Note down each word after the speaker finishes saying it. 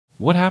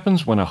What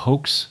happens when a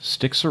hoax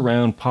sticks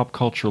around pop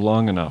culture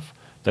long enough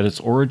that its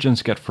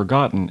origins get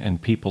forgotten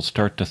and people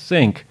start to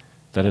think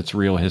that it's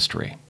real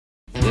history?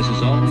 This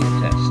is only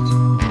a test.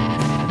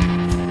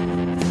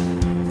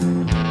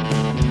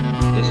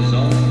 This is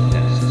only a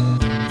test.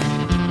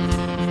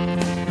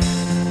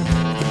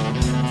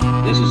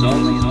 This is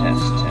only a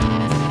test.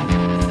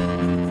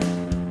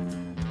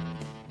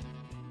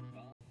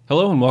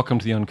 Hello and welcome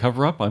to the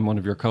Uncover Up. I'm one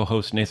of your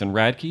co-hosts, Nathan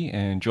Radke,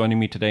 and joining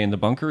me today in the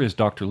bunker is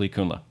Dr. Lee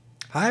Kunla.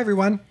 Hi,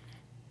 everyone.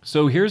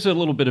 So here's a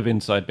little bit of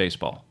inside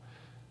baseball.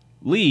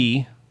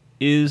 Lee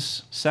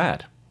is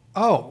sad.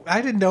 Oh, I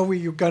didn't know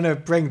you were going to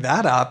bring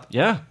that up.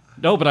 Yeah.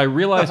 No, but I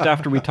realized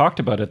after we talked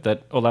about it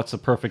that, that's the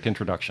perfect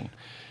introduction.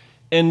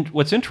 And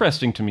what's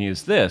interesting to me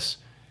is this.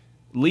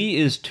 Lee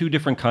is two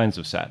different kinds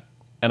of sad.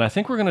 And I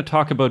think we're going to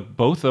talk about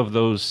both of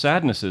those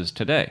sadnesses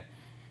today.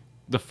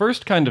 The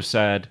first kind of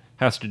sad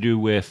has to do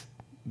with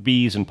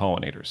bees and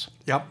pollinators.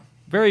 Yep.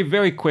 Very,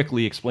 very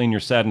quickly explain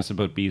your sadness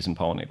about bees and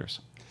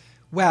pollinators.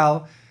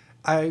 Well,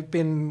 I've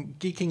been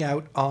geeking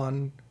out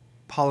on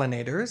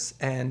pollinators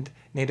and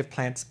native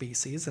plant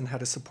species and how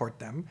to support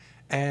them.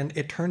 And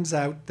it turns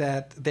out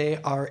that they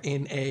are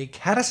in a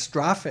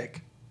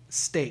catastrophic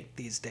state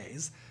these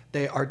days.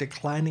 They are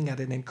declining at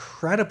an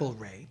incredible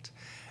rate.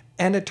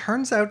 And it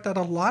turns out that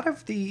a lot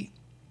of the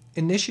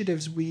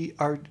initiatives we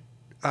are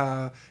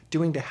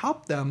doing to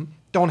help them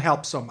don't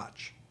help so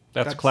much.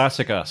 That's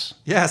classic us.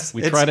 Yes.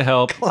 We try to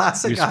help,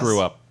 classic we screw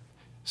us. up.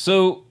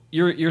 So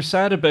you're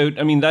sad about,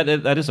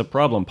 that is a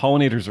problem.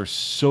 Pollinators are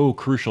so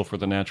crucial for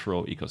the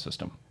natural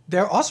ecosystem.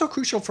 They're also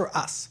crucial for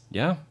us.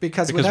 Yeah.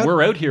 Because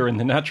we're out here in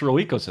the natural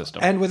ecosystem.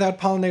 And without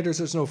pollinators,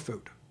 there's no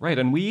food. Right,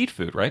 and we eat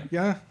food, right?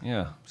 Yeah.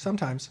 Yeah.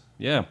 Sometimes.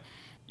 Yeah.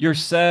 You're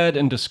sad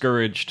and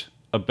discouraged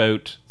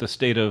about the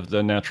state of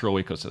the natural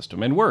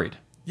ecosystem and worried.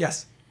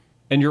 Yes.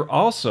 And you're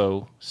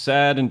also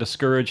sad and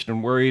discouraged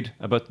and worried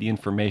about the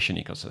information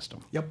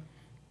ecosystem. Yep.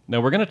 Now,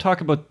 we're going to talk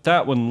about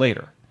that one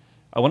later.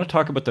 I want to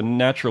talk about the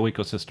natural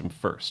ecosystem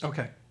first.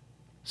 Okay.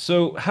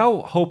 So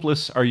how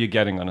hopeless are you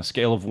getting on a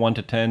scale of 1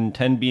 to 10,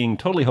 10 being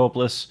totally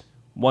hopeless,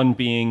 1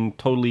 being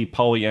totally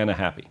Pollyanna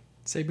happy?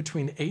 Say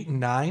between 8 and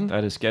 9.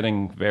 That is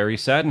getting very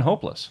sad and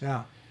hopeless.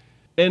 Yeah.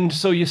 And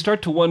so you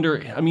start to wonder,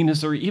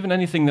 is there even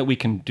anything that we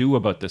can do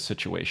about this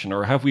situation?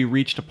 Or have we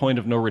reached a point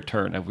of no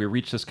return? Have we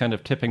reached this kind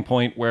of tipping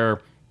point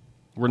where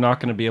we're not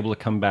going to be able to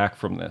come back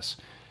from this?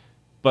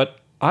 But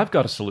I've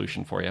got a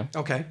solution for you.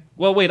 Okay.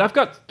 Well, wait, I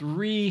got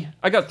three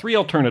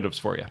alternatives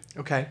for you.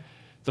 Okay.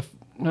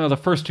 The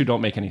first two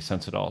don't make any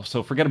sense at all,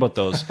 so forget about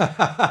those.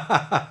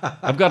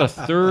 I've got a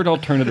third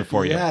alternative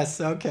for you. Yes,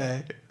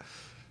 okay.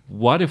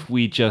 What if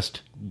we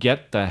just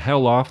get the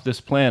hell off this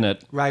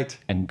planet Right.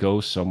 and go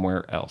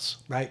somewhere else?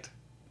 Right.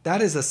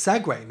 That is a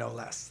segue, no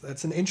less.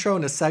 That's an intro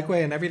and a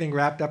segue and everything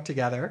wrapped up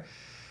together.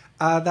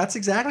 That's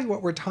exactly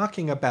what we're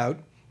talking about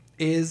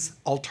is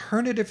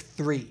Alternative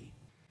 3.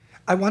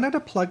 I wanted to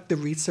plug the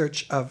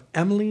research of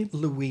Emily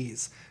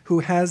Louise,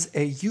 who has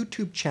a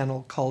YouTube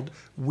channel called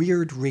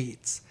Weird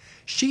Reads.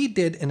 She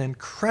did an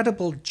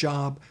incredible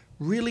job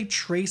really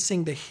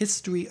tracing the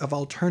history of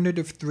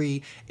Alternative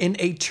 3 in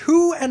a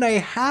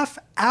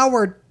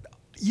 2.5-hour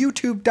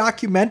YouTube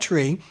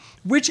documentary,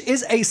 which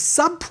is a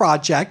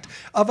sub-project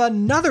of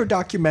another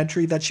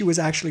documentary that she was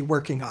actually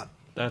working on.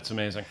 That's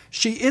amazing.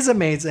 She is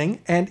amazing,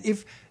 and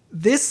if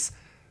this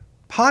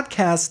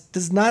podcast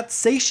does not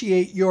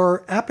satiate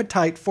your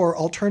appetite for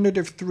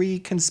Alternative 3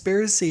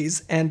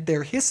 conspiracies and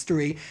their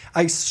history,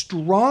 I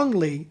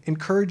strongly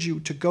encourage you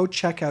to go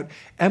check out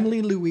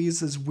Emily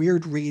Louise's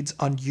Weird Reads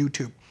on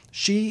YouTube.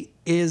 She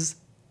is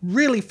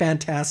really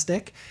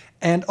fantastic,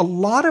 and a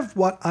lot of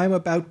what I'm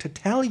about to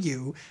tell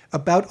you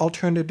about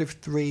Alternative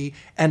 3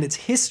 and its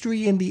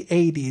history in the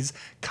 80s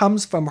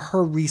comes from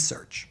her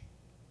research.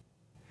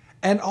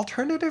 And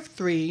Alternative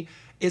 3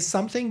 is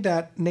something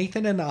that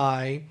Nathan and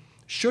I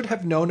should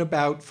have known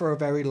about for a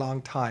very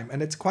long time.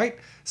 And it's quite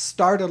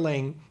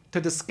startling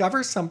to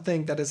discover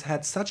something that has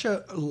had such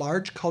a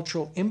large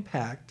cultural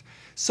impact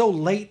so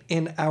late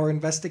in our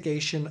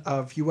investigation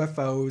of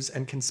UFOs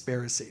and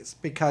conspiracies.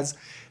 Because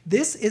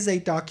this is a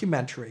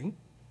documentary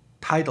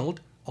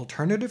titled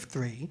Alternative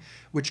 3,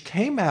 which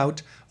came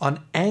out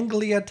on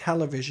Anglia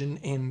Television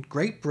in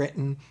Great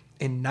Britain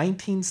in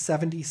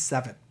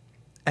 1977.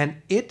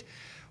 And it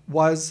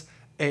was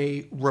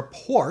a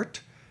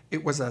report.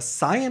 It was a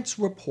science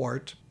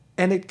report,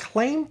 and it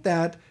claimed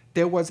that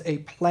there was a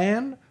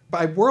plan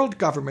by world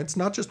governments,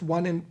 not just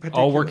one in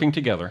particular. All working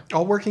together.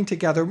 All working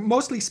together,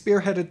 mostly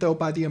spearheaded, though,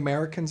 by the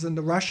Americans and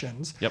the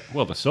Russians. Yep,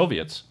 well, the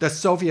Soviets. The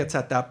Soviets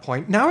at that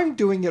point. Now I'm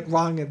doing it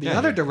wrong in the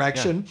other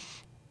direction. Yeah.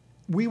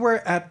 We were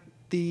at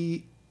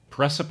the...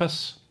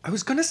 Precipice? I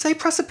was going to say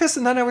precipice,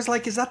 and then I was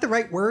like, is that the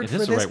right word for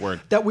this? It is the right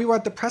word. That we were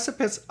at the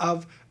precipice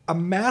of a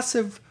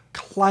massive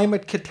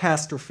climate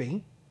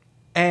catastrophe,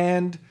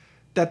 and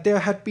that there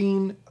had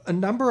been a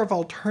number of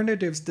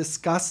alternatives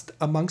discussed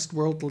amongst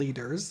world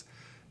leaders,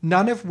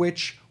 none of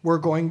which were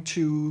going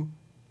to,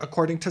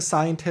 according to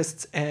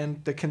scientists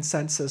and the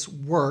consensus,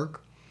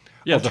 work.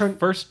 Yeah, the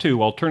first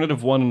two,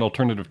 Alternative 1 and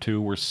Alternative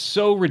 2, were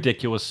so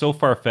ridiculous, so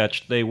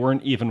far-fetched, they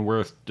weren't even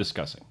worth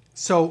discussing.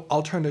 So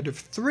Alternative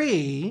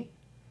 3,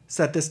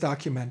 said this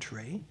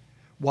documentary,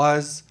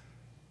 was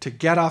to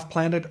get off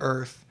planet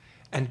Earth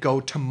and go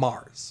to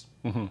Mars.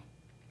 Mm-hmm.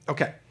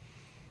 Okay.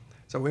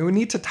 So we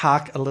need to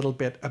talk a little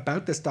bit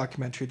about this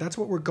documentary. That's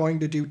what we're going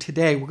to do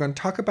today. We're going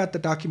to talk about the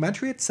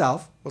documentary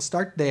itself. We'll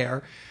start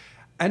there.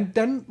 And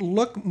then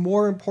look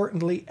more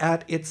importantly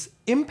at its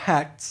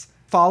impacts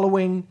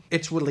following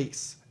its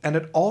release. And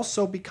it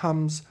also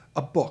becomes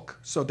a book.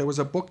 So there was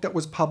a book that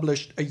was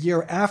published a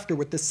year after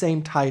with the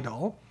same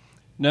title.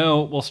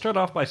 No, we'll start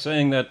off by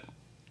saying that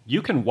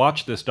you can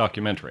watch this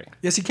documentary.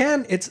 Yes, you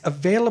can. It's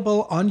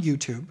available on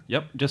YouTube.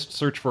 Yep, just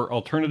search for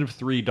Alternative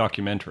 3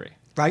 documentary.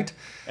 Right.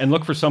 And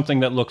look for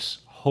something that looks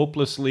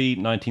hopelessly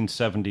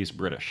 1970s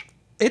British.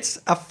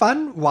 It's a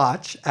fun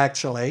watch,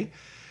 actually.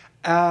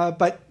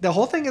 But the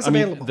whole thing is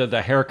available. The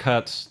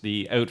haircuts,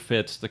 the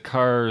outfits, the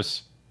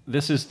cars.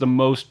 This is the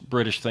most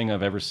British thing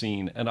I've ever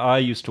seen. And I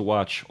used to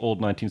watch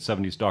old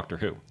 1970s Doctor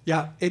Who.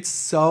 Yeah, it's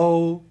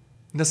so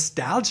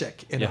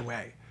nostalgic in a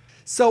way.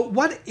 So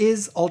what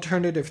is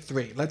Alternative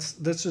 3? Let's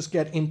just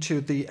get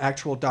into the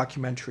actual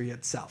documentary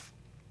itself.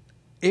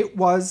 It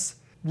was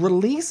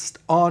released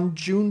on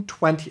June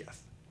 20th,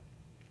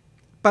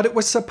 but it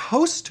was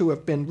supposed to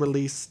have been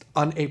released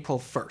on April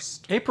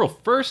 1st. April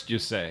 1st, you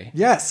say?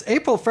 Yes,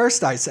 April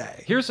 1st, I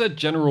say. Here's a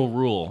general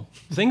rule.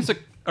 Things that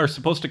are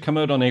supposed to come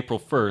out on April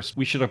 1st,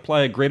 we should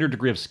apply a greater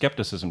degree of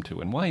skepticism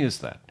to. And why is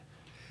that?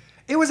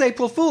 It was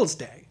April Fool's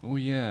Day. Oh,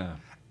 yeah.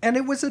 And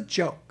it was a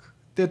joke.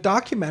 The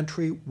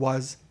documentary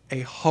was a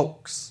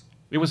hoax.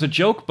 It was a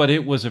joke, but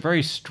it was a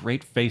very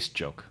straight-faced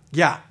joke.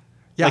 Yeah.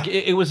 Yeah. Like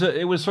it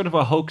was sort of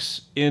a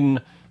hoax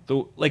in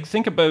the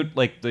think about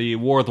like the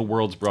War of the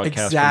Worlds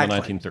broadcast in the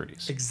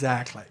 1930s.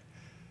 Exactly.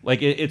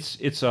 Like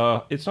it's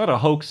not a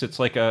hoax. It's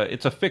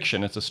a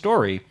fiction. It's a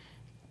story,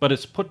 but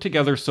it's put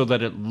together so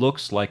that it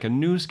looks like a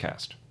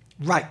newscast.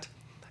 Right.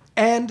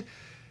 And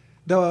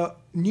the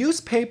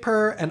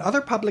newspaper and other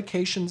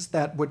publications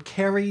that would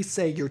carry,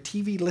 say, your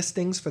TV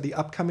listings for the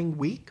upcoming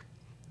week,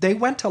 they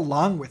went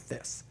along with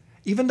this.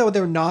 Even though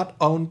they're not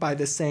owned by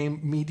the same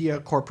media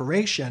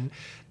corporation,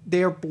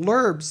 their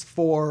blurbs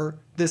for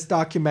this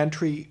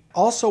documentary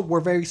also were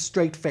very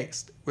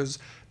straight-faced.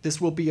 This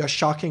will be a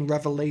shocking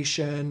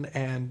revelation,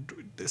 and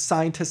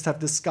scientists have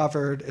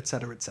discovered,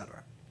 etc.,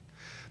 etc.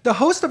 The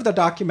host of the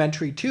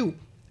documentary, too,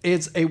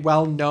 is a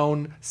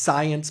well-known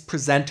science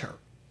presenter.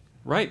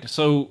 Right.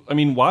 So, I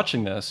mean,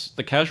 watching this,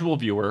 the casual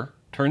viewer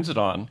turns it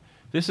on.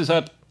 This is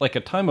at like a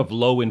time of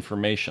low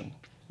information.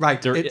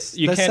 Right. You can't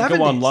 70s.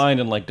 go online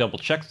and like double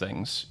check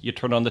things. You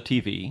turn on the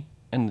TV,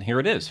 and here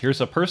it is.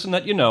 Here's a person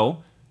that you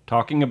know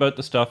talking about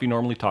the stuff he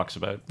normally talks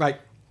about. Right.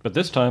 But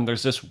this time,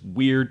 there's this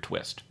weird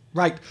twist.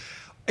 Right.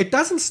 It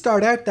doesn't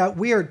start out that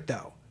weird,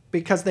 though,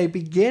 because they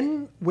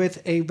begin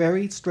with a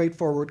very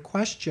straightforward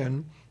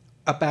question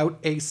about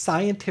a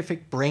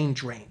scientific brain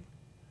drain.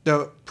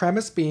 The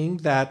premise being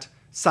that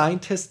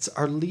scientists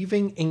are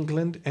leaving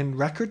England in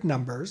record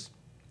numbers,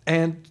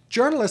 and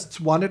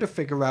journalists wanted to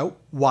figure out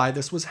why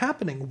this was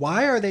happening.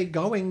 Why are they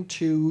going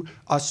to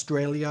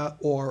Australia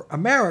or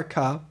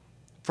America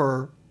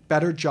for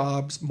better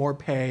jobs, more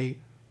pay?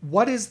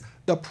 What is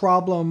the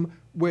problem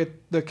with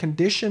the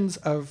conditions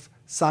of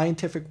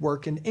scientific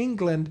work in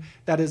England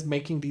that is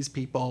making these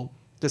people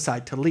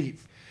decide to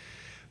leave?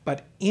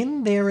 But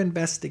in their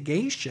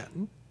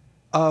investigation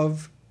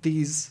of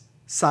these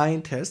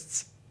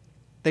scientists,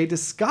 they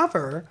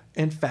discover,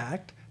 in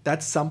fact,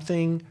 that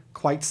something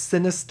quite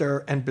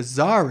sinister and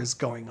bizarre is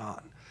going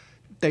on.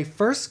 They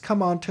first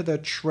come onto the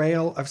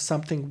trail of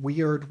something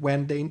weird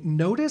when they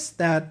notice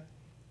that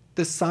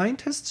the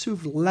scientists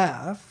who've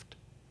left,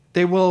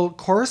 they will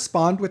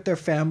correspond with their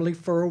family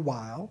for a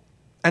while,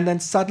 and then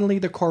suddenly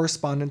the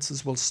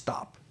correspondences will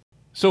stop.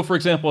 So, for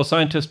example, a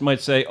scientist might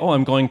say, oh,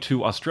 I'm going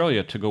to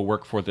Australia to go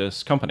work for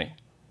this company.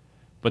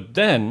 But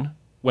then,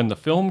 when the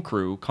film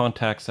crew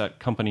contacts that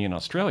company in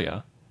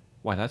Australia,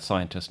 why, that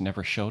scientist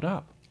never showed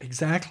up.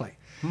 Exactly.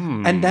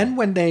 And then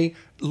when they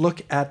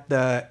look at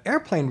the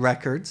airplane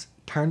records,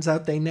 turns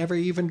out they never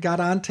even got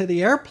onto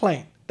the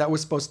airplane that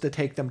was supposed to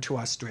take them to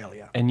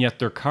Australia. And yet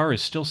their car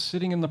is still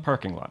sitting in the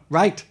parking lot.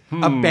 Right.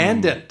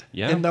 Abandoned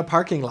Yeah. in the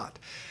parking lot.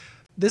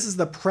 This is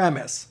the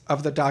premise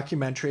of the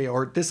documentary,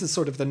 or this is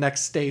sort of the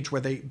next stage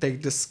where they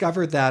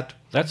discover that...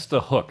 That's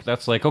the hook.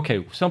 That's like,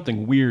 okay,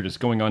 something weird is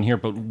going on here,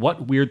 but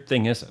what weird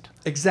thing is it?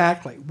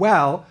 Exactly.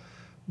 Well,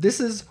 this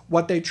is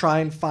what they try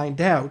and find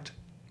out,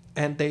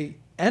 and they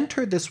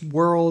enter this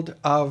world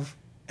of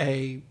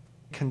a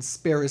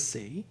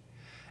conspiracy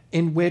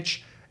in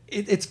which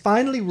it's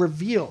finally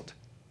revealed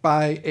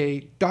by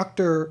a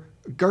Dr.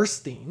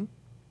 Gerstein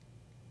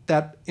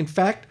that, in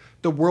fact,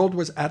 the world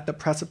was at the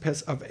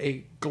precipice of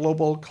a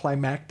global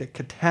climactic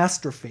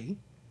catastrophe.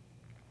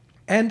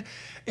 And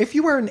if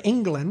you were in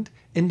England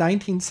in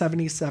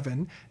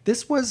 1977,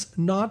 this was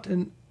not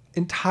an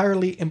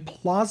entirely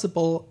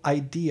implausible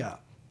idea.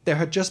 There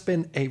had just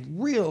been a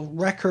real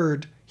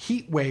record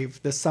heat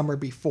wave the summer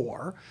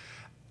before,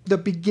 the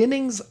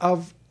beginnings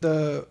of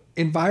the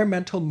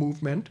environmental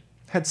movement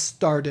had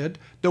started,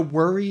 the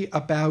worry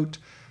about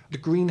the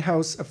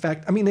greenhouse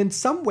effect. I mean, in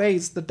some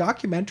ways, the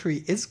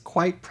documentary is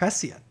quite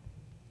prescient.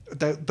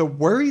 The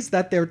worries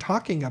that they're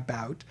talking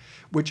about,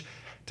 which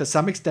to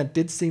some extent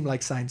did seem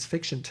like science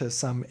fiction to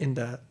some in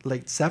the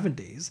late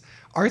 70s,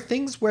 are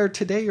things where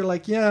today you're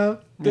like, yeah,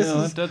 this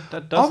is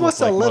that does almost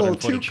look a like little modern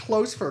too footage.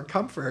 close for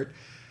comfort.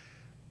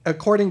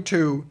 According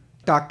to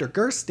Dr.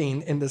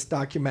 Gerstein in this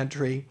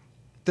documentary,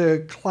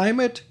 the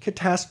climate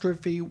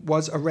catastrophe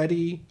was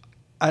already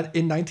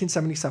in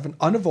 1977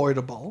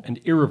 unavoidable And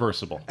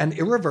irreversible. and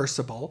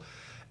irreversible.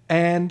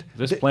 And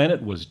This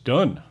planet was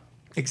done.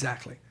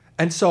 exactly.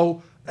 And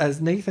so,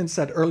 as Nathan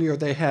said earlier,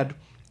 they had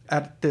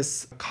at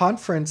this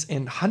conference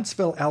in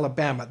Huntsville,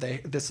 Alabama,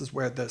 this is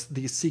where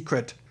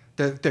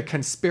the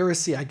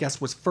conspiracy, I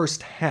guess, was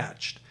first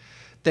hatched.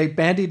 They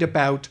bandied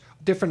about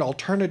different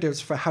alternatives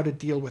for how to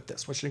deal with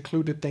this, which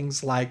included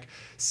things like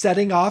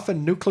setting off a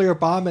nuclear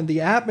bomb in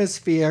the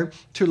atmosphere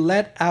to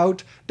let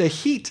out the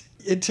heat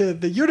into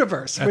the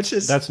universe,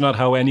 That's not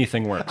how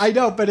anything works. I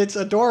know, but it's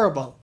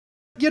adorable.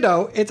 You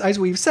know, it's, as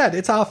we've said,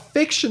 it's a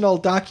fictional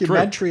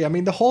documentary. True. I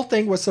mean, the whole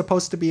thing was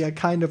supposed to be a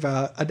kind of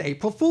an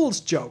April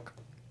Fool's joke.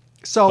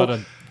 So But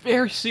a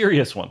very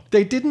serious one.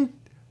 they didn't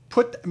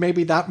put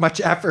maybe that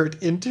much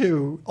effort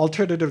into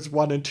alternatives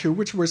 1 and 2,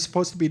 which were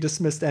supposed to be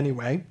dismissed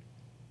anyway.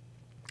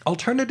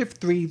 Alternative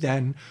 3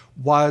 then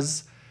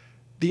was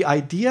the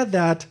idea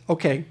that,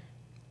 okay,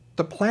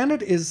 the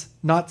planet is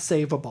not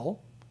savable,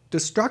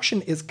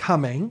 destruction is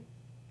coming,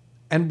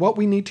 and what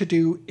we need to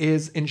do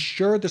is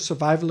ensure the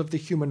survival of the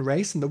human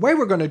race. And the way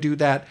we're going to do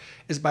that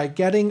is by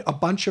getting a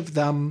bunch of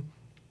them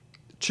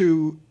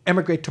to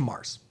emigrate to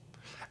Mars.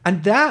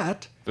 And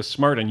that... The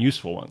smart and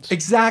useful ones.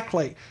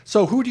 Exactly.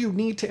 So who do you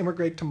need to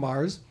immigrate to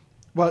Mars?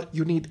 Well,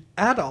 you need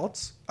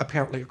adults,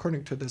 apparently,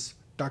 according to this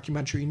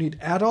documentary. You need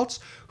adults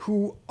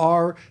who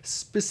are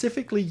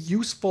specifically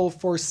useful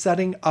for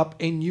setting up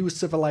a new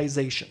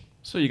civilization.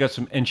 So you got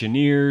some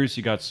engineers,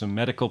 you got some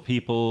medical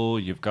people,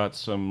 you've got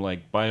some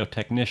like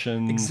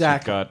biotechnicians,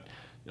 Exactly. You've got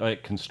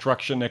like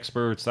construction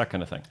experts, that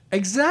kind of thing.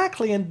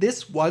 Exactly. And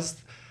this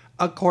was,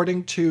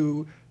 according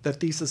to the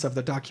thesis of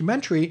the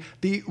documentary,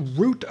 the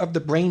root of the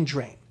brain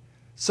drain.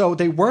 So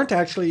they weren't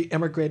actually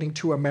immigrating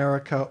to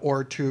America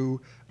or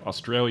to...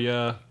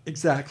 Australia.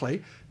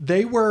 Exactly.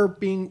 They were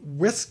being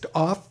whisked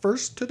off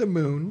first to the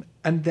moon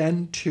and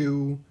then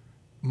to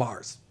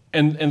Mars.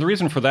 And the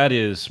reason for that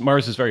is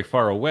Mars is very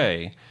far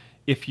away.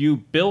 If you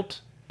built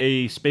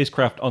a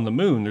spacecraft on the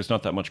moon, there's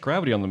not that much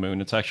gravity on the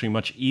moon. It's actually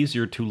much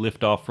easier to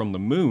lift off from the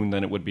moon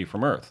than it would be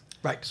from Earth.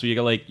 Right. So you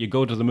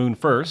go to the moon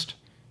first,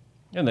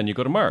 and then you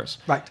go to Mars.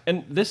 Right.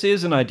 And this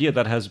is an idea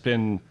that has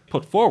been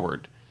put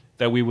forward,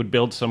 that we would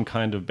build some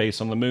kind of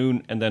base on the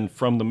moon, and then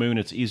from the moon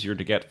it's easier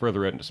to get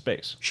further out into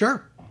space.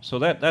 Sure. So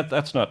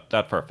that's not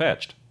that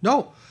far-fetched.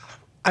 No.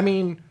 I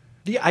mean,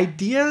 the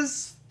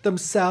ideas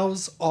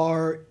themselves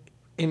are,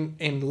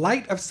 in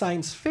light of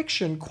science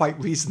fiction, quite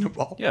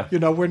reasonable. Yeah. You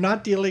know, we're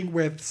not dealing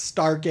with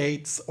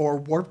stargates or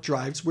warp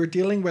drives. We're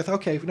dealing with,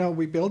 okay, no,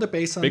 we build a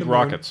base on Big the moon.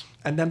 rockets.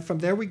 And then from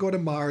there we go to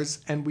Mars,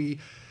 and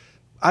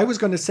I was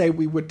going to say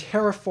we would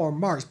terraform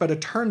Mars, but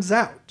it turns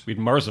out We'd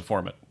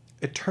Marsiform it.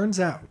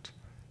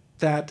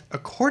 that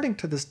according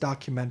to this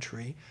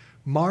documentary,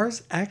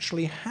 Mars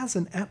actually has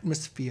an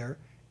atmosphere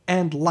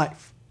and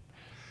life.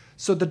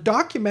 So the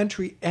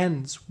documentary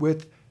ends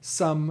with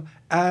some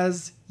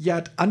as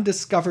yet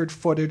undiscovered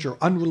footage or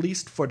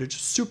unreleased footage,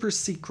 super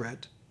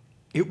secret.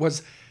 It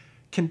was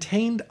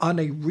contained on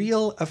a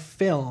reel of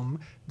film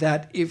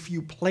that if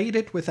you played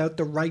it without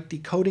the right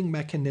decoding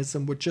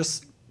mechanism would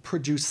just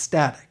produce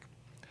static.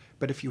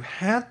 But if you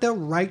had the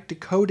right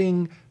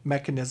decoding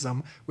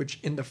mechanism,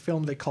 which in the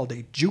film they called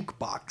a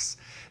jukebox,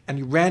 and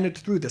you ran it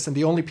through this, and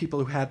the only people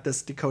who had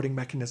this decoding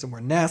mechanism were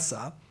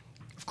NASA.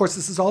 Of course,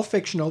 this is all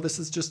fictional. This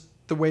is just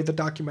the way the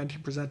documentary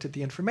presented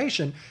the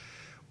information.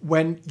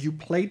 When you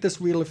played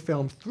this reel of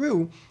film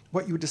through,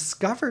 what you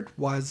discovered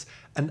was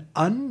an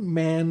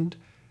unmanned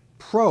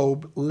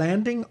probe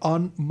landing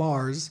on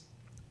Mars,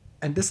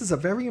 and this is a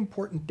very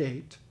important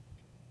date,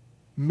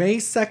 May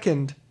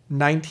 2nd,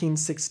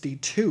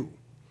 1962.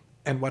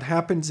 And what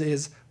happens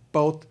is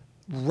both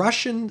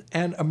Russian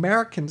and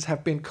Americans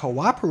have been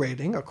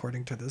cooperating,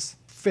 according to this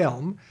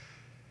film,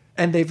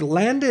 and they've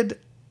landed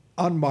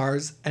on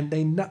Mars, and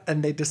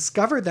they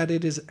discover that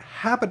it is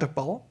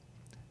habitable,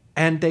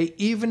 and they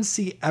even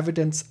see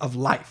evidence of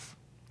life.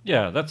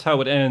 Yeah, that's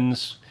how it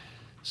ends.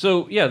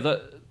 So, yeah,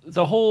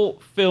 the whole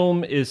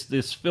film is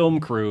this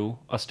film crew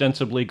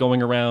ostensibly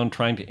going around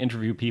trying to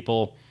interview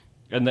people,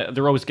 and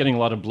they're always getting a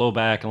lot of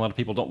blowback, and a lot of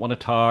people don't want to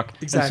talk.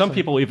 Exactly. And some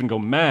people even go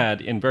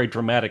mad in very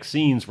dramatic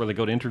scenes where they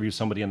go to interview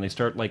somebody and they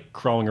start, like,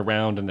 crawling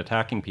around and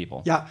attacking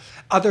people. Yeah.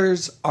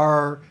 Others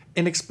are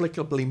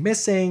inexplicably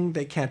missing.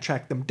 They can't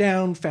track them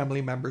down.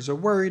 Family members are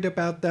worried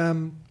about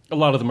them. A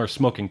lot of them are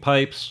smoking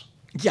pipes.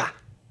 Yeah.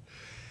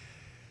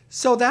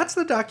 So that's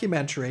the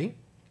documentary.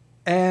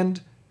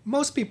 And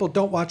most people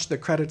don't watch the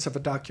credits of a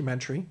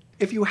documentary.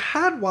 If you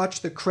had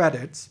watched the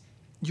credits,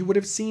 you would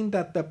have seen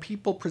that the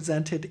people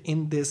presented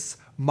in this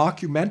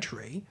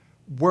mockumentary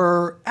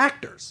were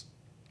actors.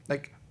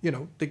 Like,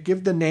 they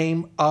give the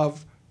name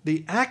of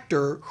the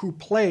actor who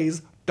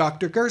plays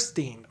Dr.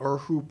 Gerstein or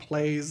who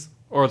plays...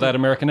 Or that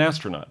American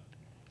astronaut.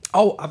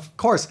 Oh, of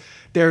course.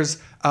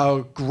 There's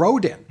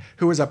Grodin,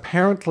 who is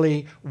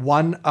apparently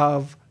one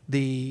of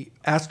the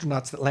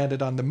astronauts that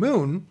landed on the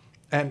moon.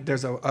 And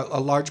there's a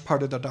large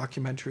part of the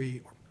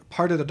documentary...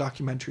 Part of the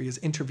documentary is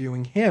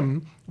interviewing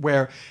him,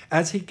 where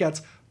as he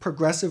gets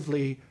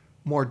progressively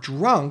more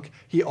drunk,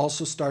 he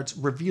also starts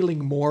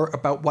revealing more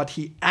about what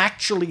he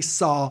actually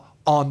saw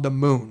on the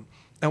moon.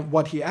 And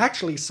what he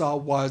actually saw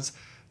was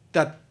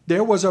that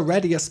there was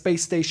already a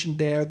space station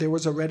there. There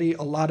was already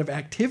a lot of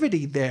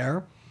activity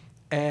there.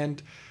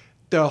 And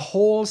the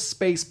whole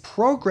space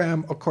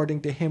program, according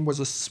to him, was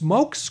a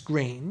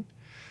smokescreen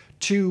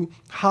to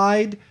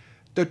hide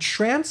the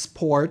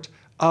transport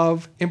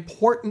of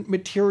important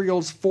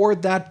materials for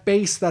that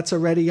base that's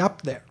already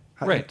up there.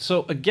 Right.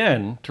 So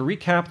again, to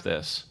recap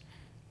this,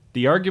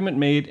 the argument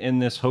made in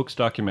this hoax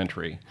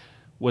documentary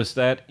was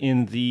that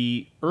in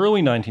the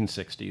early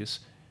 1960s,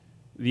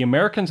 the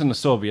Americans and the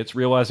Soviets,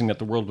 realizing that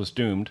the world was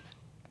doomed,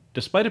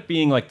 despite it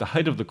being like the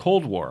height of the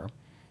Cold War,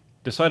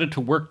 decided to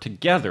work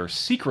together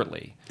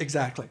secretly.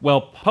 Exactly.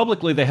 Well,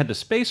 publicly they had the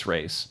space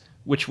race,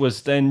 which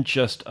was then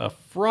just a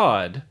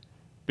fraud,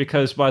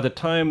 because by the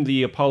time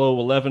the Apollo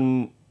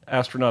 11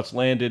 astronauts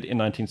landed in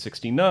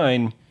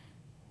 1969,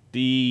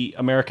 the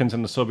Americans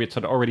and the Soviets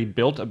had already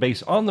built a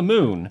base on the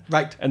moon,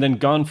 right, and then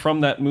gone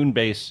from that moon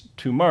base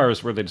to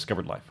Mars, where they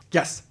discovered life.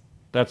 Yes,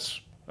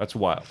 that's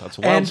wild. That's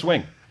a wild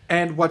swing.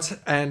 And what's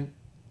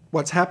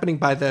happening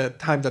by the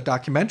time the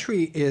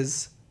documentary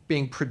is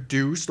being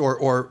produced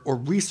or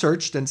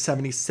researched in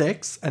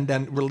 76 and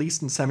then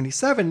released in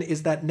 77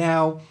 is that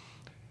now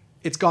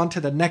it's gone to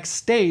the next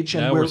stage,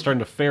 and now we're starting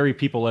to ferry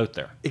people out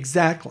there.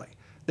 Exactly.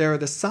 There are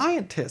the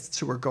scientists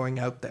who are going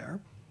out there,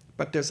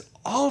 but there's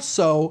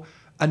also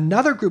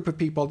another group of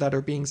people that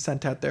are being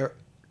sent out there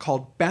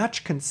called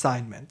batch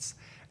consignments.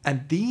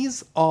 And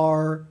these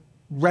are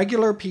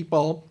regular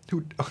people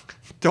who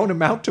don't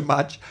amount to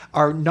much,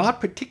 are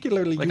not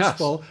particularly like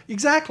useful. Us.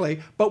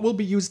 Exactly, but will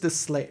be used as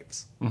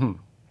slaves. Mm-hmm.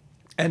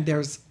 And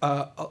there's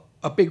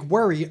a big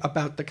worry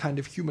about the kind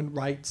of human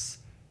rights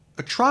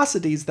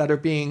atrocities that are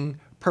being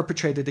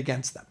perpetrated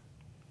against them.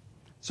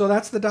 So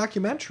that's the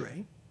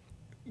documentary.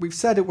 We've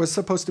said it was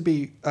supposed to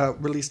be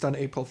released on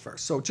April 1st.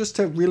 So just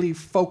to really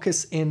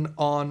focus in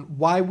on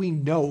why we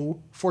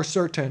know for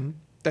certain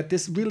that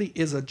this really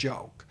is a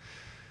joke.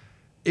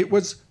 It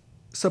was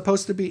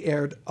supposed to be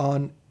aired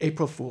on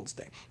April Fool's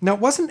Day. Now, it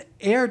wasn't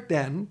aired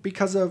then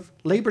because of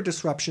labor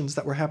disruptions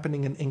that were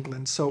happening in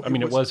England. So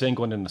it was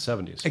England in the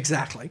 70s.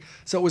 Exactly.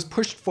 So it was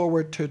pushed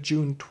forward to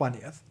June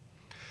 20th.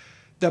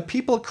 The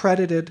people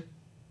credited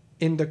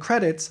in the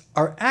credits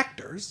are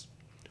actors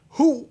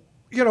who,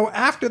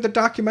 after the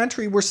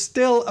documentary were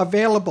still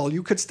available.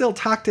 You could still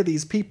talk to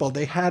these people.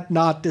 They had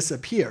not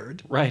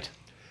disappeared. Right.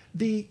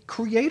 The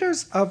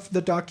creators of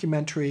the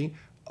documentary,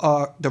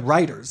 the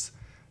writers,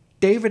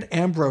 David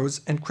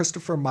Ambrose and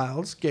Christopher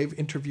Miles, gave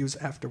interviews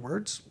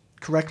afterwards,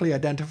 correctly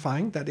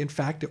identifying that, in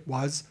fact, it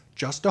was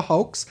just a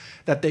hoax,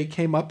 that they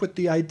came up with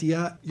the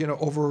idea,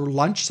 over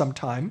lunch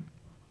sometime.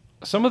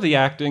 Some of the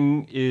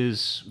acting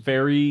is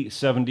very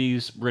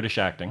 70s British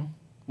acting,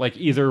 like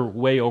either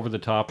way over the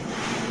top.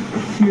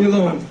 Leave me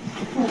alone.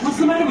 What's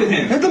the matter with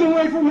him? Get them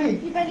away from me.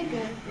 You better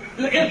go.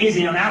 Look, is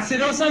he on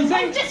acid or something?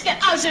 Oh, just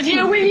get out of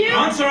here, will you?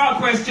 Answer our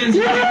questions.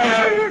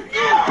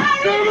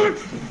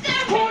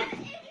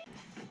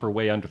 For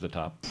way under the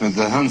top. At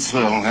the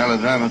Huntsville,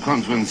 Alabama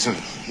conference of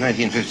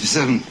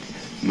 1957,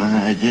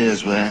 my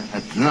ideas were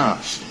at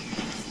last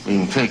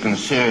being taken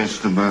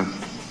seriously by a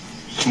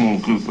small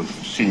group of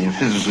senior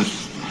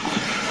physicists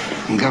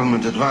and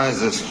government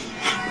advisors.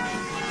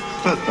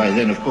 But by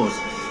then, of course,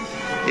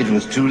 it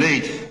was too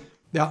late.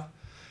 Yeah,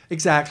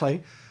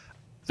 exactly.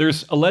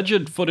 There's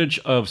alleged footage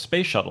of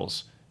space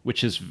shuttles,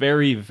 which is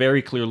very,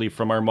 very clearly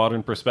from our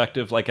modern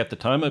perspective. Like at the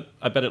time,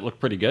 I bet it looked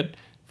pretty good.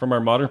 From our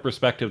modern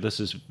perspective, this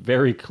is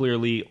very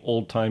clearly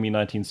old-timey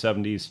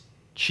 1970s,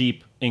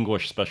 cheap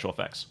English special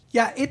effects.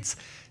 Yeah, it's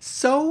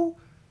so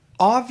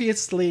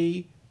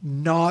obviously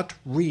not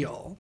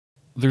real.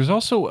 There's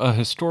also a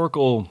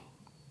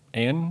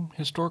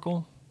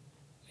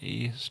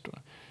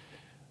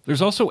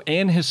There's also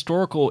an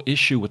historical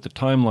issue with the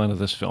timeline of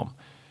this film.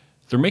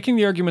 They're making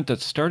the argument that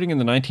starting in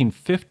the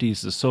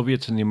 1950s, the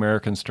Soviets and the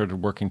Americans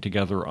started working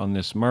together on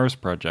this Mars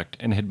project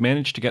and had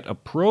managed to get a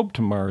probe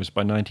to Mars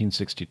by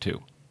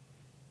 1962.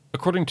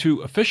 According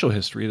to official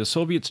history, the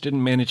Soviets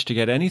didn't manage to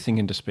get anything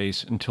into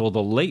space until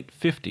the late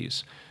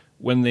 50s,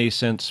 when they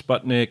sent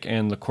Sputnik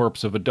and the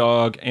corpse of a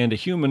dog and a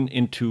human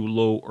into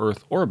low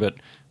Earth orbit,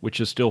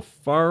 which is still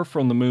far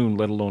from the moon,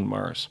 let alone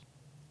Mars.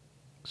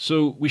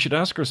 So we should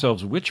ask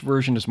ourselves which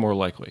version is more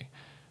likely.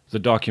 The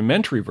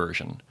documentary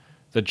version,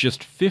 that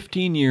just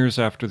 15 years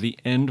after the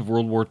end of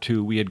World War II,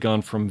 we had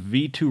gone from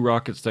V-2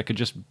 rockets that could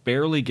just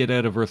barely get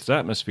out of Earth's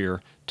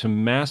atmosphere to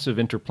massive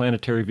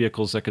interplanetary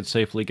vehicles that could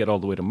safely get all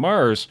the way to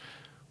Mars,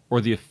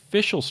 or the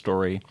official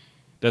story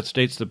that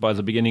states that by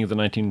the beginning of the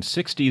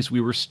 1960s,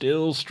 we were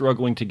still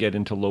struggling to get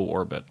into low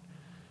orbit.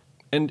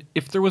 And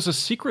if there was a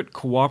secret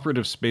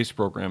cooperative space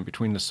program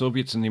between the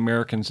Soviets and the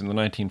Americans in the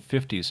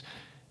 1950s,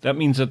 that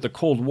means that the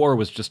Cold War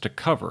was just a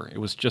cover. It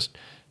was just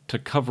to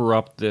cover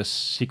up this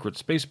secret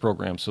space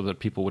program so that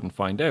people wouldn't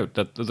find out.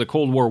 That the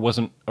Cold War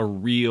wasn't a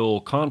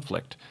real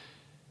conflict,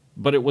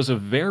 but it was a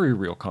very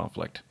real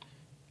conflict.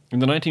 In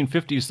the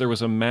 1950s, there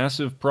was a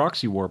massive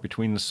proxy war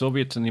between the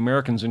Soviets and the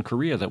Americans in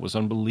Korea that was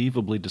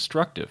unbelievably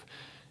destructive.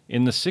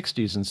 In the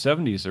 60s and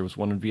 70s, there was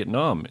one in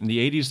Vietnam. In the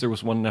 80s, there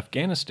was one in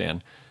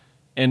Afghanistan.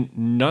 And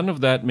none of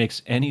that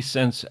makes any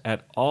sense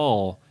at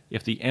all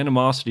if the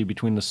animosity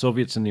between the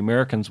Soviets and the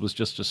Americans was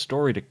just a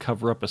story to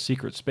cover up a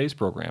secret space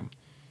program.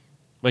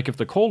 Like, if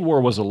the Cold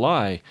War was a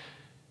lie,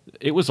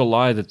 it was a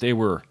lie that they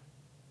were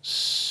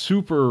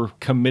super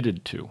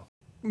committed to.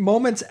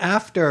 Moments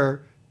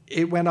after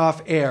it went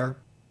off air,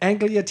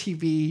 Anglia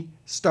TV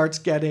starts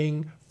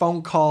getting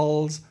phone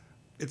calls.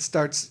 It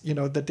starts,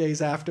 the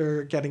days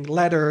after, getting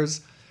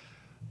letters.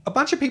 A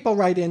bunch of people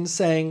write in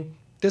saying,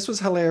 this was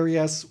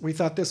hilarious. We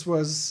thought this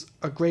was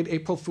a great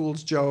April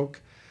Fool's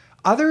joke.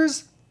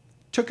 Others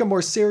took a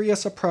more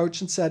serious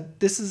approach and said,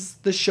 this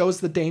shows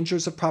the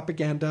dangers of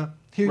propaganda.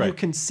 Here Right. you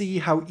can see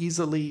how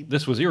easily...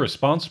 This was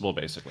irresponsible,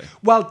 basically.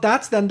 Well,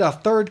 that's then the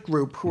third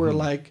group who are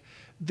like,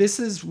 this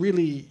is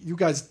really, you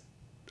guys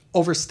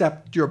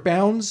overstepped your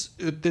bounds.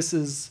 This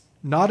is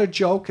not a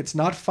joke. It's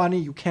not funny.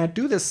 You can't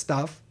do this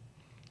stuff.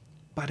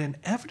 But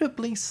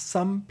inevitably,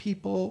 some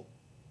people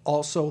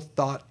also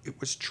thought it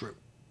was true.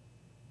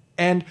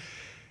 And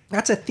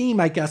that's a theme,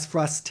 I guess, for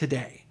us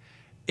today,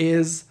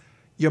 is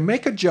you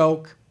make a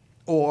joke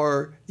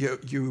or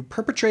you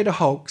perpetrate a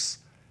hoax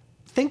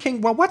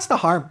thinking, well, what's the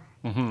harm?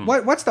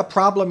 What's the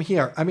problem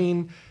here? I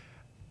mean,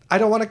 I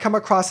don't want to come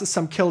across as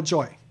some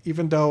killjoy,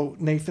 even though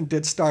Nathan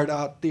did start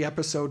out the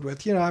episode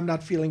with, I'm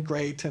not feeling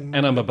great. And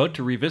I'm about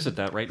to revisit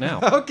that right now.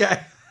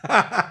 Okay.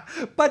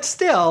 But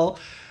still,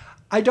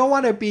 I don't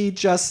want to be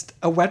just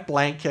a wet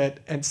blanket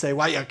and say,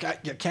 well, you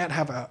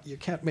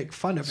can't make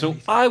fun of So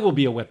anything. I will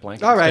be a wet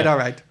blanket. All right, instead. all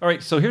right. All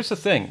right, so here's the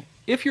thing.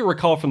 If you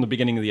recall from the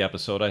beginning of the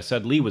episode, I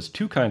said Lee was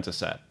two kinds of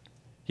sad.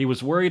 He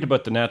was worried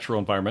about the natural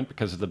environment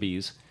because of the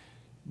bees,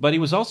 but he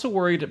was also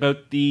worried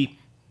about the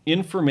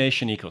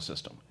information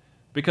ecosystem.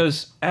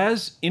 Because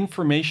as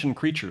information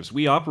creatures,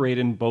 we operate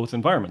in both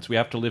environments. We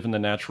have to live in the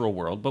natural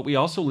world, but we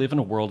also live in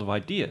a world of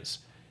ideas.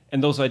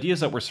 And those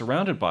ideas that we're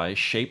surrounded by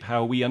shape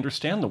how we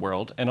understand the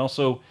world, and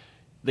also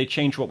they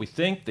change what we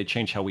think, they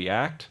change how we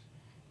act.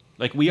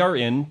 Like, we are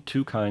in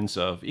two kinds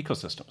of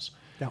ecosystems.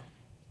 Yeah.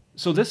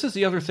 So this is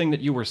the other thing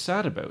that you were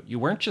sad about. You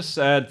weren't just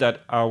sad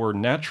that our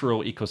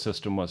natural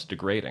ecosystem was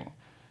degrading,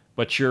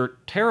 but you're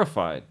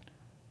terrified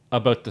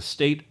about the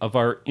state of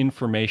our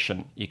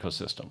information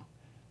ecosystem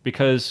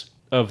because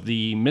of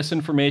the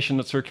misinformation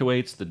that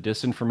circulates, the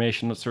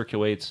disinformation that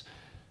circulates.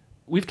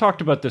 We've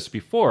talked about this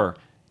before.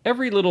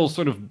 Every little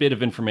sort of bit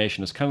of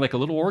information is kind of like a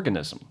little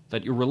organism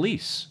that you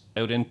release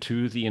out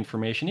into the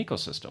information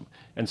ecosystem.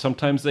 And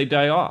sometimes they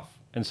die off,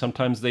 and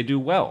sometimes they do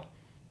well.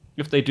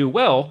 If they do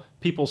well,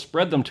 people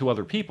spread them to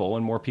other people,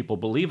 and more people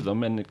believe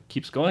them, and it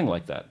keeps going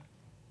like that.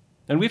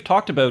 And we've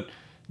talked about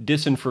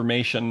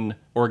disinformation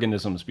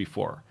organisms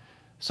before.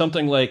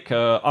 Something like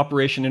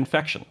Operation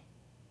Infection.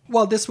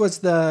 Well, this was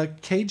the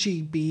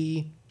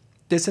KGB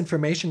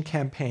disinformation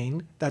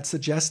campaign that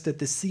suggested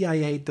the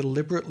CIA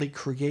deliberately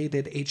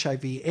created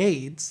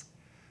HIV/AIDS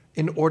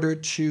in order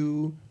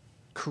to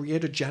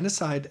create a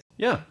genocide.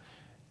 Yeah.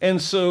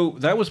 And so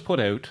that was put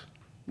out.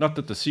 Not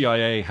that the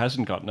CIA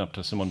hasn't gotten up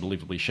to some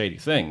unbelievably shady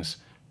things,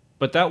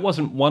 but that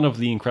wasn't one of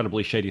the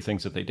incredibly shady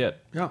things that they did.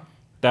 Yeah.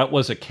 That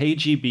was a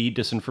KGB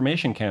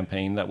disinformation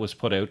campaign that was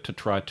put out to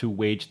try to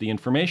wage the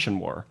information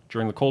war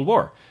during the Cold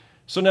War.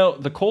 So now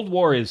the Cold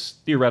War is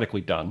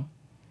theoretically done,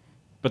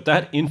 but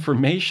that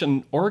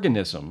information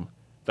organism,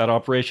 that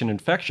Operation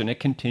Infection, it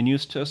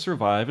continues to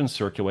survive and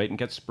circulate and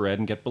get spread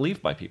and get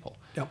believed by people.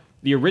 Yep.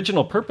 The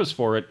original purpose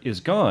for it is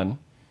gone,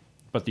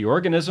 but the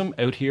organism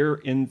out here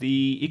in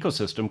the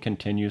ecosystem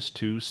continues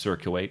to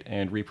circulate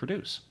and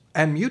reproduce.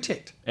 And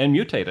mutate.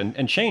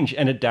 And change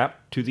and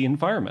adapt to the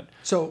environment.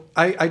 So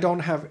I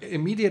don't have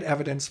immediate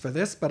evidence for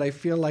this, but I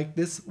feel like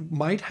this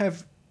might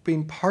have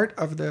been part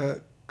of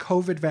the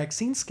COVID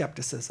vaccine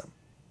skepticism.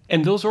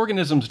 And those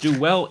organisms do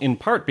well in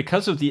part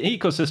because of the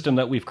ecosystem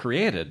that we've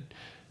created.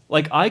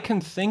 Like, I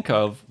can think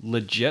of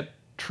legit,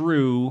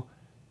 true,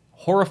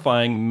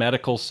 horrifying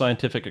medical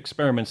scientific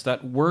experiments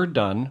that were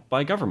done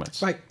by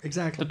governments. Right,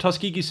 exactly. The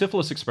Tuskegee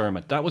syphilis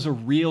experiment, that was a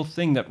real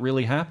thing that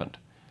really happened.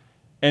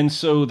 And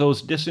so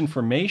those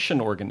disinformation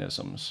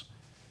organisms,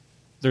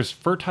 there's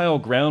fertile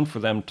ground for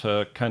them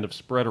to kind of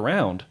spread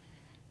around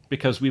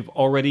because we've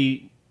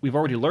already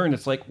learned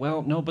it's like,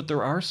 well, no, but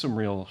there are some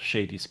real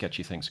shady,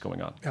 sketchy things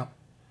going on. Yeah.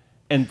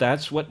 And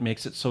that's what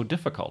makes it so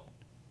difficult.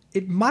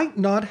 It might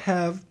not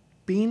have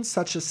been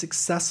such a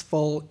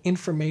successful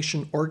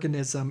information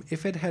organism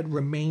if it had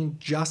remained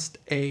just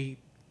a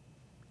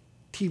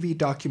TV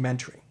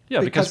documentary. Yeah,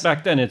 because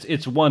back then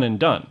it's one and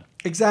done.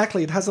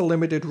 Exactly. It has a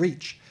limited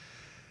reach.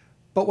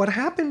 But what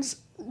happens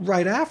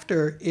right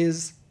after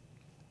is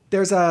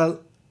there's a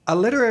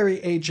literary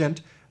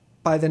agent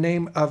by the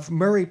name of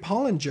Murray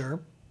Pollinger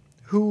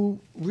who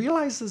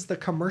realizes the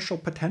commercial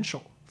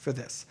potential for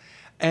this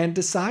and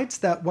decides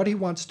that what he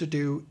wants to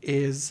do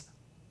is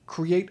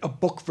create a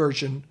book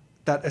version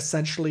that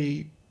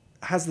essentially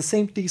has the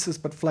same thesis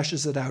but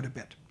fleshes it out a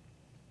bit.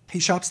 He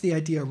shops the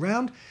idea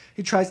around.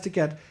 He tries to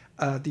get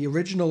the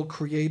original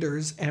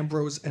creators,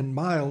 Ambrose and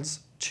Miles,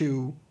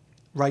 to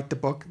write the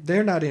book.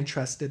 They're not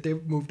interested.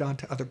 They've moved on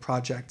to other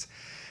projects.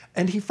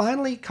 And he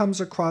finally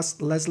comes across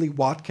Leslie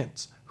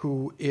Watkins,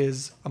 who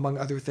is, among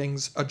other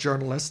things, a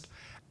journalist.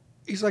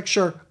 He's like,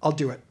 sure, I'll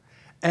do it.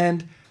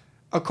 And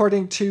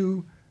according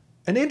to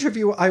an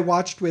interview I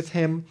watched with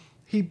him,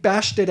 he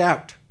bashed it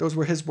out. Those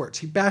were his words.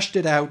 He bashed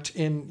it out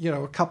in,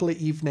 a couple of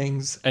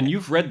evenings. And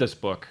you've read this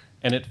book,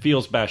 and it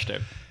feels bashed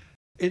out.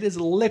 It is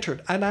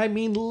littered, and I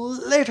mean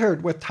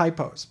littered with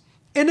typos.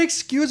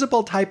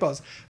 Inexcusable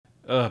typos.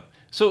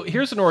 So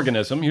here's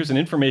an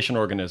information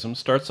organism,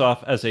 starts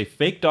off as a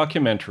fake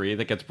documentary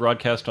that gets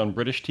broadcast on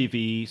British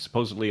TV,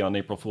 supposedly on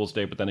April Fool's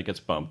Day, but then it gets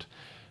bumped,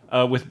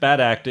 with bad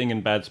acting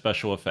and bad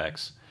special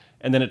effects.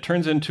 And then it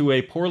turns into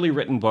a poorly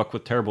written book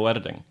with terrible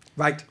editing.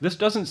 Right. This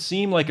doesn't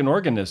seem like an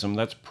organism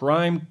that's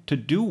primed to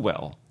do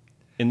well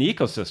in the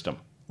ecosystem.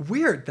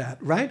 Weird that,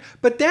 right?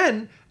 But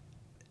then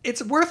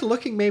it's worth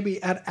looking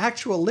maybe at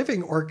actual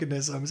living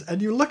organisms,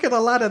 and you look at a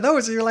lot of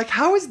those and you're like,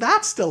 how is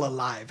that still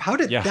alive? How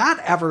did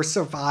that ever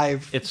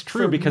survive? It's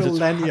true, for because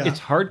millennia? it's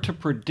hard to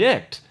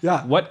predict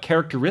what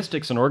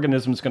characteristics an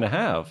organism is going to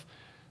have.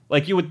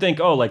 Like, you would think,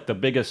 like the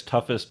biggest,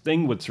 toughest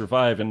thing would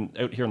survive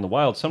out here in the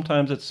wild.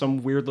 Sometimes it's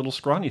some weird little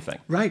scrawny thing.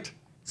 Right.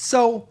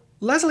 So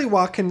Leslie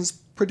Watkins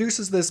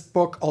produces this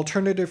book,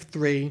 Alternative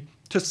 3.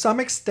 To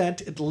some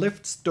extent, it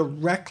lifts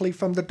directly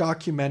from the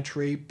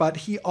documentary, but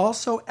he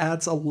also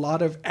adds a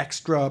lot of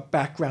extra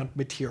background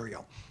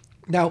material.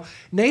 Now,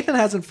 Nathan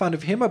has in front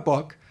of him a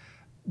book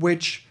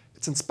which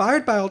it's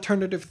inspired by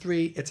Alternative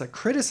 3. It's a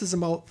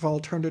criticism of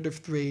Alternative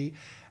 3,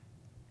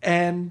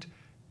 and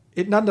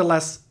it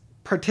nonetheless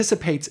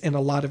participates in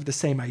a lot of the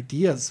same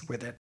ideas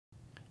with it.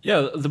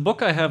 Yeah, the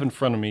book I have in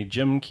front of me,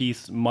 Jim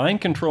Keith's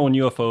Mind Control and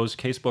UFOs,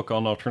 Casebook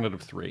on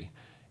Alternative 3.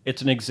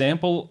 It's an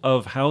example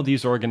of how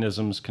these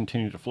organisms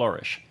continue to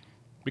flourish.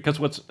 Because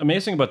what's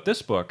amazing about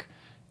this book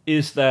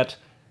is that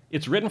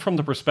it's written from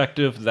the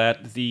perspective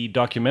that the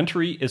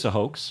documentary is a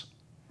hoax.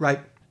 Right.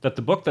 That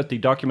the book that the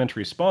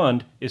documentary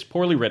spawned is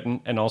poorly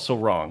written and also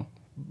wrong.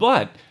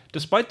 But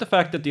despite the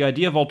fact that the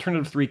idea of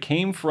Alternative 3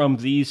 came from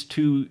these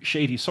two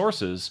shady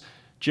sources,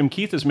 Jim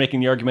Keith is making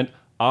the argument,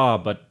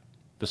 but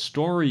the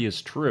story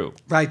is true.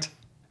 Right.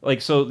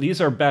 So these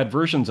are bad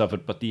versions of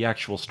it, but the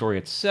actual story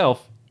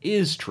itself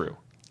is true.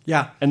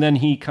 Yeah. And then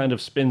he kind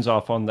of spins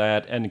off on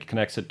that and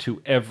connects it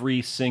to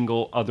every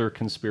single other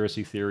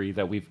conspiracy theory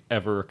that we've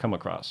ever come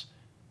across.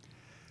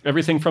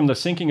 Everything from the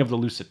sinking of the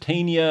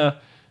Lusitania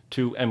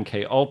to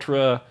MK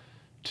Ultra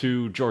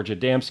to George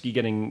Adamski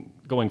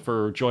going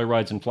for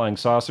joyrides and flying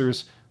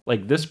saucers.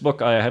 Like, this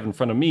book I have in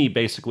front of me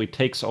basically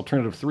takes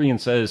Alternative 3 and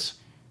says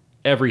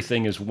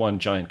everything is one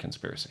giant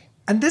conspiracy.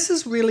 And this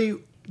is really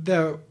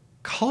the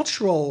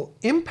cultural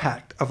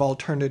impact of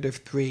Alternative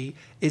 3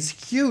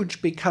 is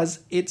huge because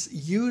it's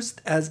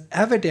used as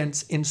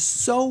evidence in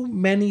so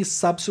many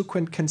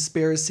subsequent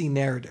conspiracy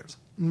narratives,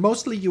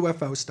 mostly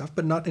UFO stuff,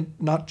 but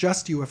not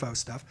just UFO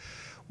stuff,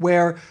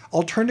 where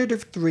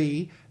Alternative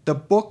 3, the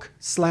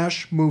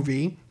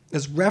book/movie,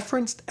 is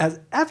referenced as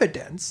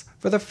evidence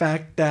for the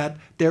fact that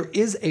there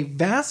is a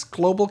vast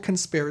global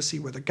conspiracy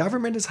where the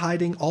government is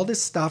hiding all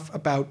this stuff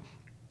about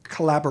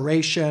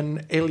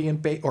collaboration,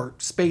 or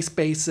space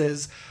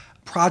bases,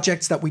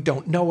 projects that we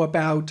don't know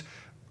about,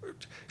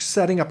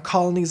 setting up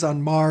colonies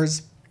on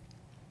Mars.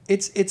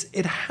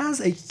 It has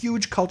a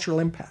huge cultural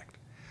impact.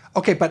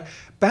 Okay, but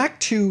back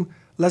to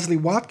Leslie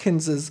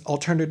Watkins's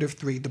Alternative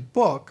 3, the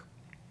book.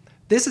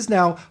 This is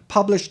now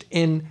published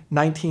in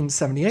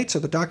 1978, so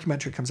the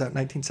documentary comes out in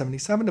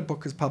 1977. The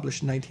book is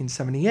published in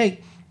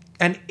 1978,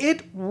 and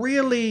it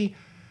really...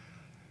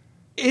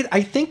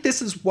 I think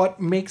this is what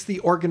makes the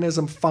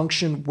organism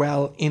function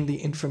well in the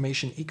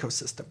information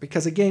ecosystem.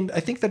 Because again,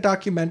 I think the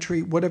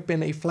documentary would have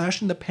been a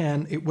flash in the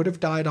pan. It would have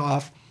died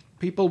off.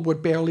 People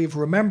would barely have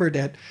remembered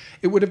it.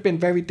 It would have been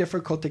very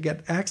difficult to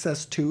get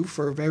access to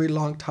for a very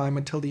long time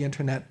until the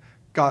internet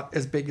got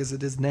as big as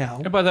it is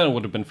now. And by then it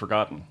would have been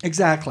forgotten.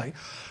 Exactly.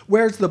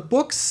 Whereas the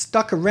book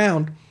stuck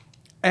around,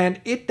 and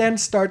it then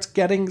starts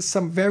getting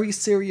some very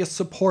serious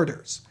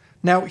supporters.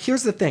 Now,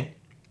 here's the thing.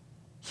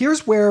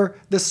 Here's where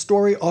the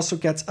story also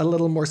gets a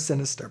little more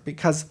sinister,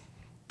 because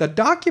the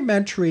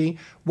documentary,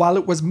 while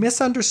it was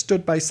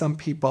misunderstood by some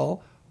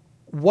people,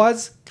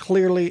 was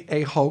clearly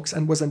a hoax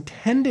and was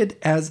intended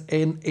as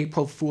an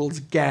April Fool's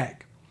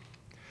gag.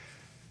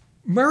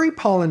 Murray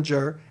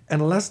Pollinger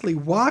and Leslie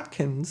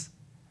Watkins,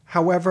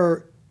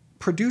 however,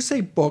 produce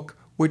a book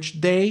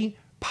which they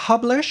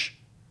publish,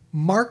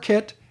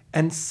 market,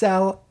 and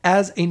sell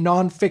as a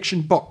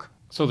nonfiction book.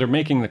 So they're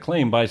making the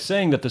claim by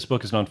saying that this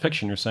book is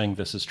nonfiction, you're saying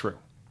this is true.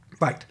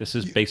 Right. This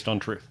is based on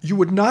truth. You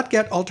would not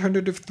get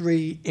Alternative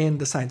 3 in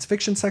the science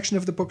fiction section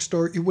of the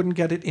bookstore. You wouldn't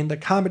get it in the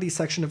comedy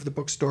section of the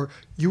bookstore.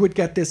 You would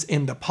get this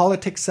in the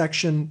politics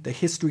section, the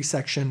history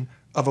section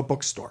of a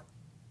bookstore.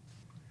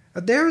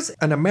 There's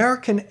an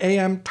American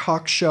AM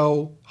talk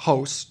show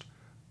host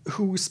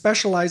who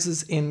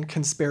specializes in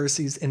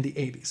conspiracies in the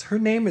 80s. Her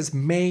name is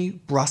Mae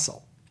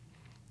Brussell.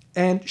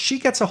 And she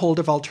gets a hold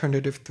of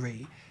Alternative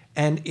 3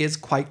 and is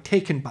quite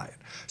taken by it.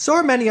 So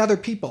are many other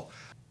people.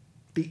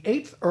 The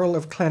 8th Earl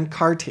of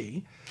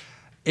Clancarty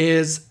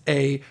is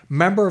a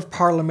member of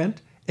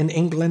Parliament in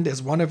England,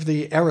 is one of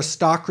the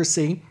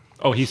aristocracy.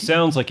 Oh, he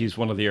sounds like he's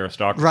one of the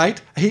aristocracy.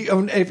 Right?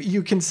 If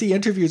you can see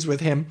interviews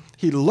with him,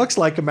 he looks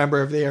like a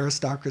member of the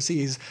aristocracy.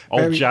 He's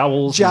all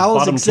jowls. Jowls,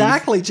 bottom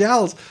exactly, teeth.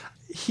 jowls.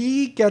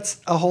 He gets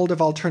a hold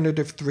of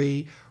Alternative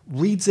 3,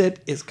 reads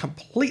it, is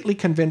completely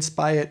convinced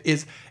by it,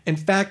 is, in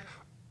fact,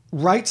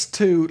 writes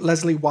to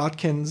Leslie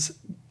Watkins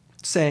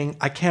saying,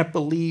 I can't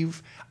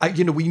believe,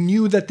 we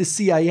knew that the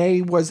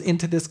CIA was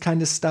into this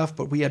kind of stuff,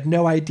 but we had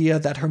no idea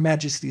that Her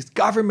Majesty's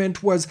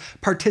government was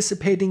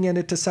participating in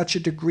it to such a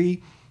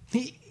degree.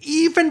 He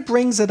even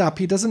brings it up.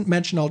 He doesn't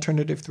mention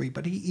Alternative 3,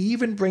 but he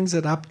even brings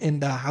it up in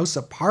the House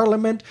of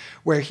Parliament,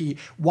 where he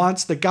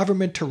wants the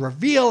government to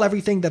reveal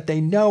everything that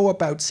they know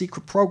about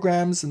secret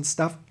programs and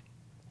stuff.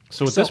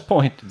 So at this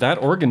point, that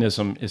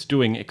organism is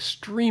doing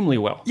extremely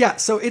well. Yeah,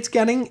 so it's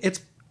getting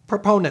its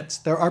proponents.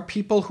 There are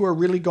people who are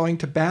really going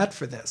to bat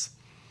for this.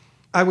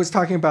 I was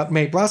talking about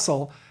Mae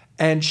Brussell,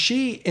 and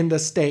she in the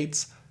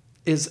States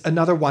is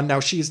another one. Now,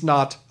 she's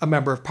not a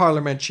member of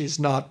Parliament. She's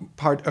not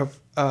part of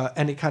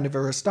any kind of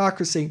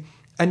aristocracy.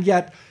 And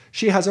yet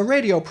she has a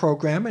radio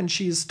program, and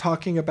she's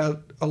talking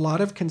about a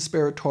lot of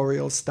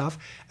conspiratorial stuff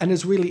and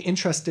is really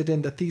interested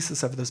in the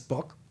thesis of this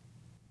book.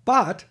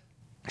 But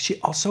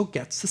she also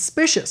gets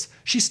suspicious.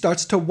 She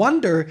starts to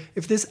wonder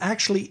if this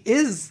actually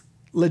is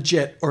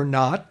legit or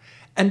not,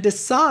 and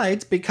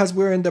decides, because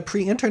we're in the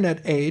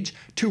pre-internet age,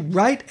 to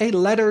write a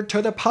letter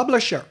to the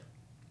publisher.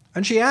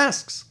 And she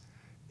asks,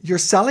 you're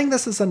selling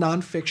this as a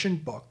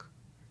nonfiction book.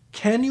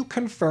 Can you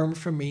confirm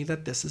for me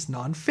that this is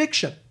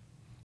nonfiction?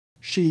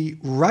 She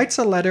writes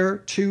a letter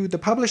to the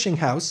publishing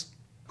house,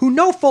 who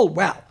know full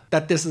well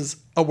that this is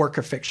a work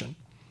of fiction.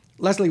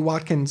 Leslie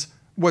Watkins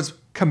was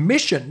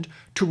commissioned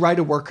to write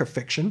a work of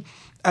fiction.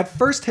 At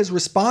first, his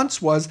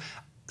response was,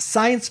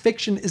 science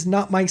fiction is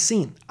not my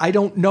scene. I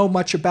don't know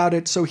much about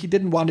it, so he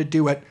didn't want to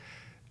do it.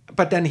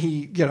 But then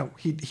he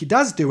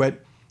does do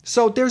it.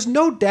 So there's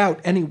no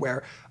doubt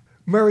anywhere.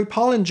 Murray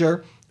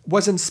Pollinger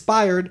was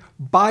inspired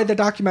by the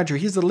documentary.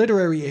 He's a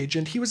literary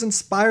agent. He was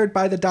inspired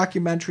by the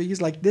documentary.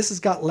 He's like, this has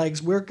got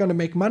legs. We're going to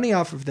make money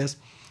off of this.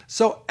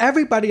 So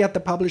everybody at the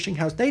publishing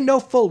house, they know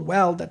full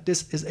well that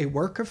this is a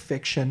work of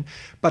fiction.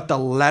 But the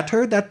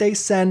letter that they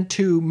send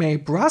to Mae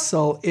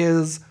Brussell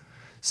is,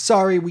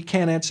 sorry, we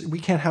can't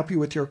help you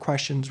with your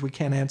questions. We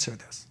can't answer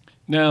this.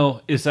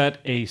 Now, is that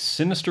a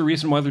sinister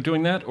reason why they're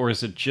doing that, or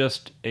is it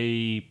just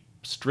a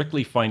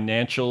strictly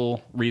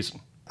financial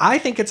reason? I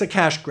think it's a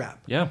cash grab.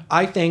 Yeah.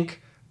 I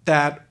think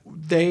that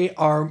they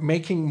are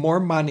making more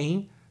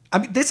money. I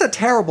mean, this is a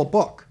terrible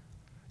book.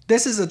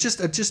 This is just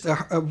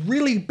a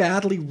really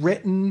badly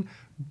written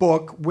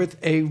book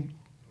with a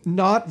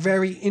not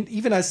very,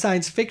 even as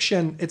science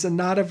fiction, it's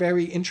not a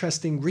very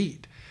interesting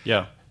read.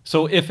 Yeah.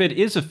 So if it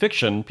is a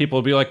fiction, people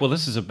will be like, well,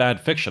 this is a bad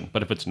fiction.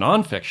 But if it's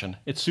nonfiction,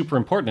 it's super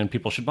important and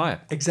people should buy it.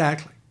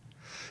 Exactly.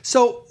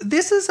 So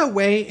this is a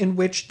way in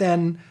which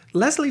then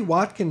Leslie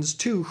Watkins,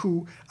 too,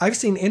 who I've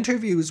seen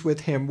interviews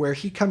with him where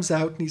he comes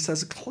out and he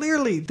says,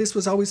 clearly this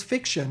was always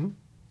fiction.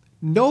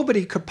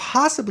 Nobody could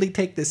possibly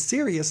take this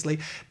seriously.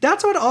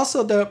 That's what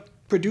also the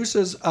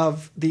producers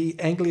of the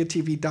Anglia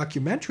TV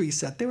documentary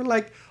said. They were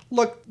like,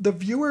 look, the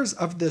viewers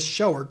of this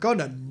show are going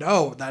to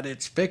know that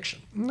it's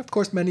fiction. And of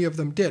course, many of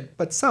them did,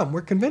 but some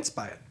were convinced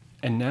by it.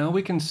 And now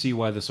we can see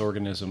why this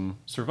organism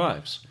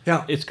survives.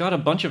 Yeah. It's got a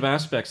bunch of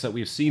aspects that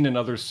we've seen in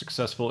other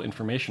successful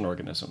information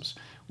organisms.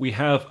 We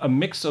have a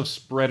mix of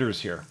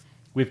spreaders here.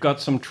 We've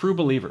got some true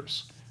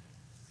believers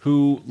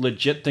who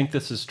legit think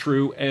this is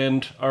true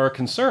and are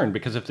concerned,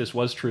 because if this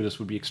was true, this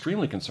would be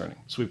extremely concerning.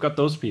 So we've got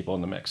those people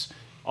in the mix.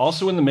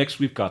 Also in the mix,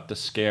 we've got the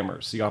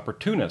scammers, the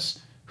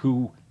opportunists,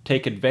 who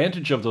take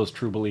advantage of those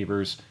true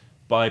believers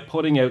by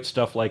putting out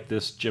stuff like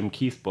this Jim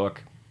Keith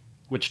book,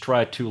 which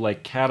try to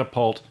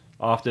catapult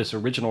off this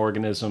original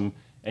organism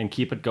and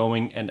keep it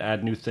going and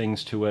add new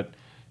things to it.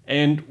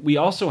 And we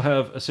also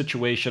have a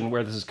situation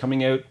where this is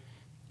coming out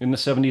in the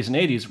 70s and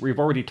 80s. We've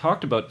already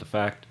talked about the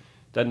fact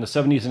that in the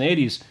 70s and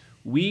 80s,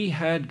 we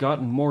had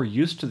gotten more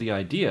used to the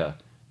idea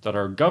that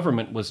our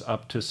government was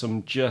up to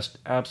some just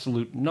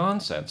absolute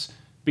nonsense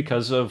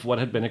because of what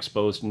had been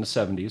exposed in the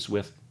 70s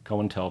with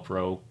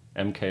COINTELPRO,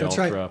 MK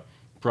Ultra, right.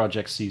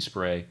 Project Sea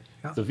Spray,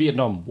 Yeah. the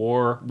Vietnam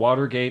War,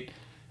 Watergate.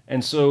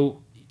 And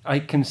so I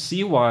can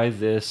see why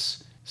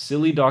this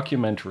silly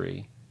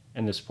documentary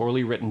and this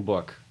poorly written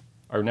book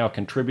are now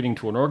contributing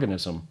to an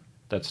organism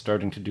that's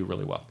starting to do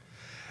really well.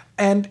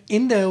 And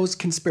in those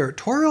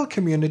conspiratorial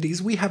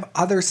communities, we have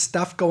other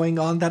stuff going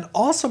on that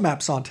also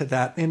maps onto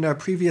that. In a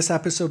previous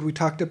episode, we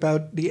talked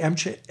about the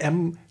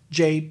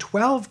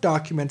MJ12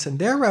 documents and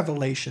their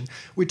revelation.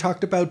 We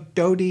talked about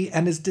Doty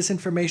and his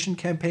disinformation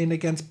campaign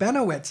against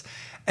Benowitz.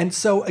 And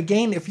so,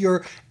 again, if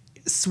you're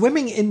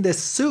swimming in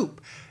this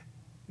soup,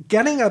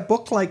 getting a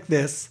book like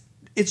this,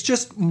 it's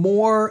just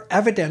more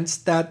evidence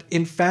that,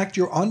 in fact,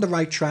 you're on the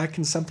right track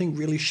and something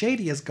really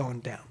shady is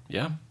going down.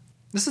 Yeah.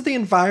 This is the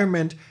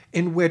environment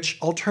in which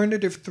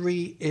Alternative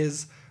 3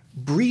 is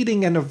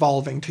breeding and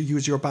evolving, to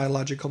use your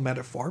biological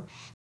metaphor.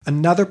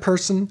 Another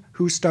person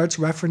who starts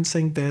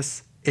referencing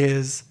this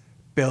is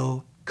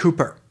Bill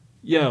Cooper.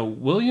 Yeah,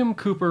 William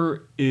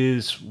Cooper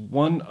is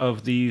one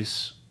of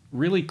these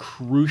really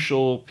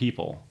crucial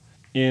people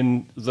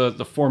in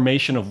the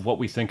formation of what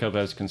we think of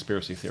as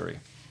conspiracy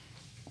theory.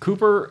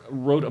 Cooper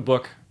wrote a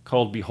book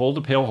called Behold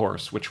a Pale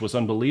Horse, which was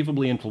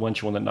unbelievably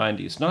influential in the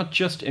 90s, not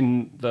just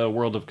in the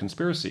world of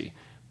conspiracy,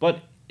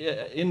 but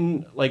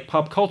in like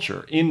pop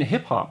culture, in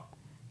hip-hop.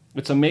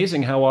 It's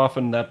amazing how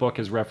often that book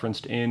is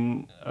referenced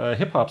in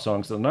hip-hop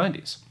songs of the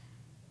 90s.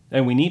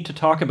 And we need to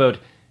talk about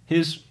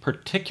his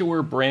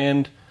particular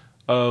brand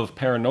of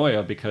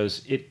paranoia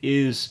because it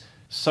is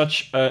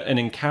such an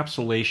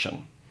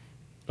encapsulation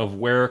of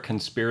where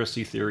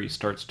conspiracy theory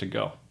starts to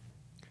go.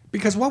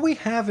 Because what we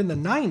have in the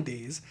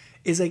 90s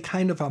is a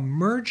kind of a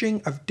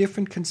merging of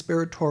different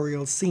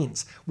conspiratorial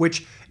scenes,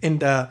 which in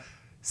the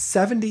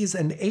 70s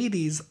and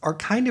 80s are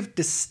kind of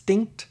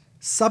distinct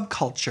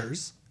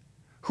subcultures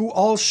who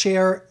all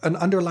share an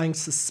underlying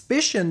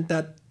suspicion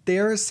that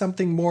there is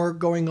something more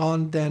going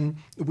on than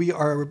we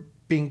are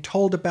being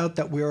told about,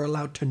 that we are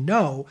allowed to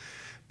know.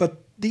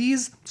 But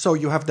so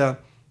you have the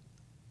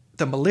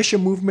militia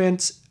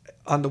movements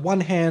on the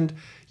one hand,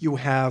 you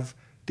have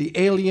the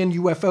alien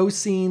UFO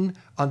scene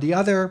on the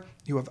other,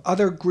 you have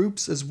other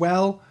groups as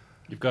well.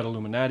 You've got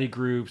Illuminati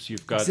groups,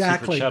 you've got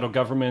Exactly. secret shadow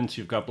governments,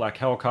 you've got black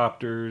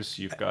helicopters,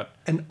 you've got...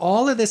 And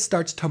all of this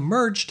starts to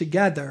merge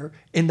together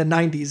in the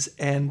 90s,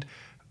 and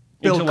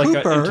Bill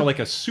into Cooper... like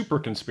a super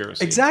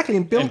conspiracy. Exactly,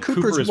 and Bill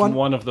Cooper's Cooper is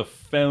one of the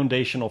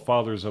foundational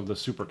fathers of the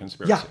super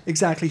conspiracy. Yeah,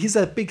 exactly. He's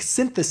a big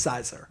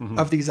synthesizer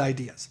of these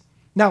ideas.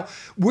 Now,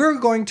 we're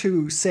going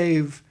to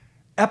save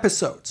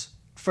episodes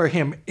for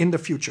him in the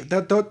future.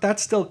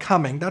 That's still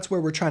coming. That's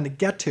where we're trying to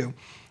get to.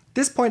 At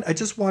this point, I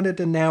just wanted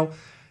to now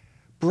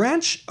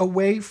branch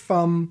away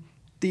from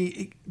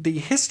the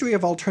history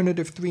of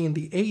Alternative 3 in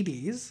the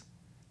 80s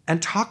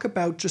and talk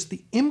about just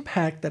the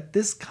impact that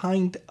this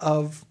kind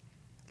of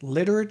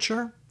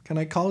literature, can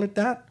I call it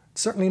that?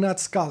 Certainly not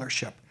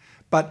scholarship,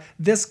 but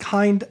this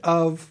kind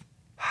of,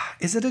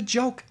 is it a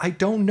joke? I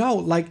don't know.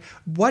 Like,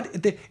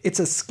 it's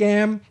a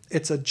scam,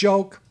 it's a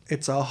joke,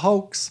 it's a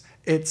hoax,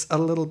 it's a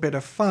little bit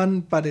of fun,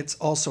 but it's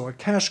also a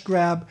cash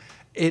grab.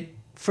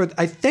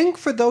 I think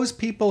for those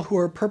people who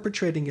are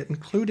perpetrating it,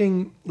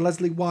 including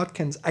Leslie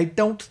Watkins, I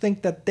don't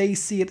think that they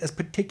see it as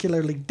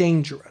particularly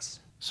dangerous.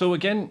 So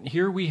again,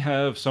 here we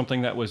have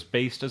something that was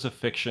based as a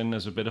fiction,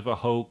 as a bit of a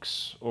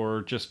hoax,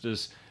 or just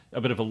as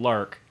a bit of a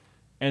lark.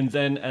 And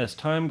then as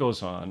time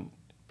goes on,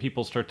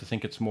 people start to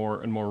think it's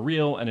more and more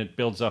real, and it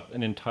builds up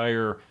an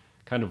entire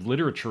kind of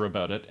literature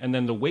about it. And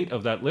then the weight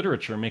of that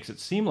literature makes it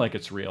seem like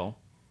it's real,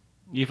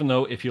 even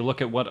though if you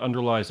look at what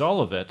underlies all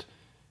of it,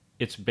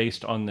 it's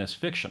based on this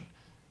fiction.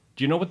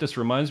 Do you know what this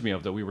reminds me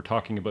of that we were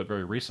talking about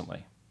very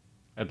recently?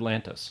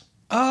 Atlantis.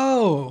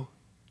 Oh,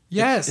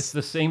 yes. It's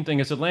the same thing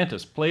as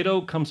Atlantis.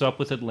 Plato comes up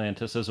with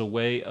Atlantis as a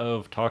way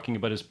of talking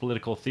about his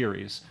political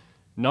theories,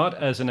 not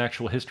as an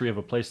actual history of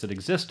a place that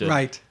existed,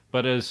 Right.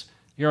 but as,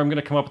 here, I'm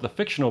going to come up with a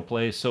fictional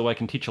place so I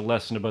can teach a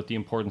lesson about the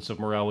importance of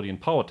morality and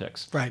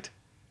politics. Right.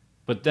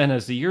 But then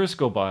as the years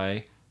go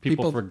by,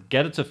 people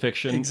forget it's a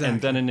fiction, Exactly.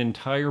 and then an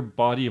entire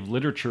body of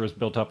literature is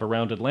built up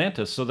around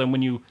Atlantis. So then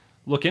when you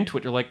look into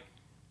it, you're like,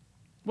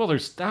 well,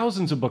 there's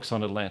thousands of books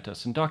on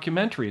Atlantis and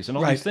documentaries and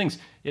all Right. these things.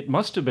 It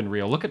must have been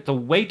real. Look at the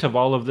weight of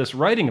all of this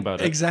writing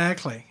about it.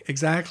 Exactly.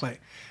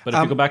 But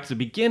if you go back to the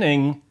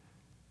beginning,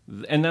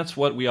 and that's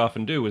what we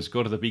often do, is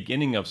go to the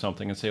beginning of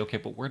something and say, okay,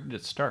 but where did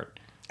it start?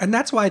 And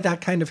that's why that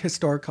kind of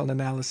historical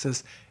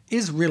analysis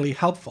is really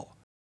helpful.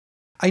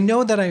 I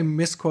know that I'm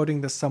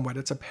misquoting this somewhat.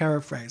 It's a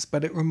paraphrase,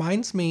 but it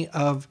reminds me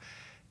of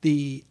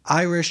the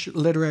Irish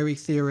literary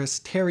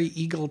theorist Terry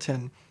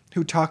Eagleton,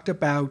 who talked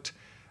about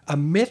a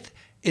myth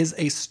is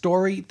a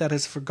story that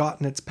has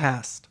forgotten its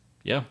past.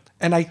 Yeah.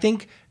 And I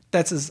think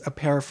that's a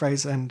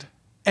paraphrase, and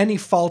any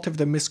fault of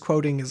the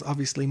misquoting is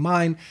obviously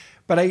mine,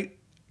 but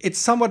it's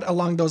somewhat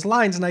along those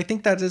lines, and I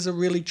think that is a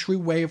really true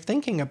way of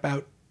thinking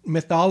about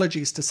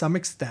mythologies to some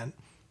extent,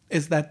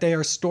 is that they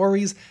are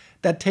stories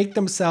that take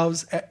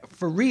themselves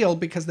for real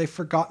because they've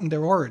forgotten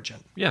their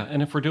origin. Yeah,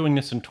 and if we're doing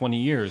this in 20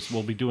 years,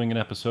 we'll be doing an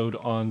episode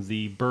on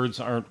the birds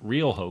aren't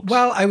real hoax.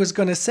 Well, I was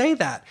going to say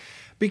that,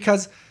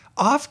 because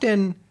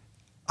often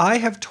I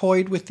have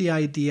toyed with the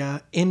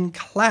idea in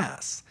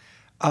class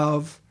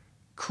of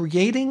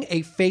creating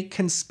a fake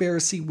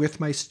conspiracy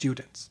with my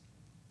students.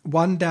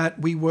 one that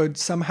we would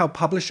somehow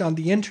publish on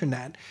the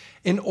internet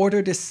in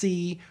order to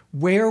see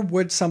where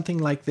would something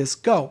like this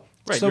go.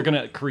 Right, So, you're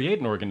going to create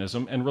an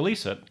organism and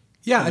release it.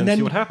 Yeah, and then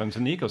see what happens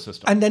in the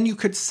ecosystem. And then you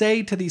could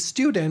say to these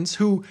students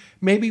who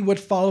maybe would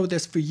follow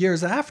this for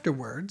years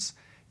afterwards,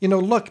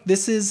 look,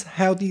 this is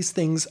how these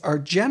things are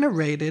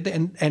generated,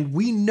 and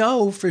we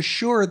know for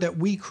sure that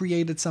we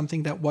created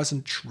something that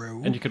wasn't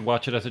true. And you could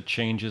watch it as it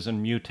changes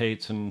and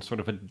mutates and sort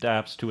of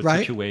adapts to its Right.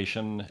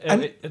 situation.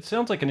 And- It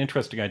sounds like an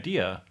interesting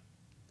idea.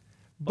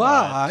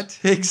 But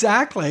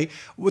exactly,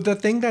 well, the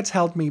thing that's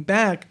held me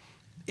back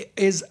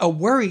is a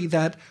worry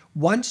that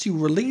once you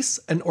release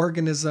an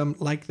organism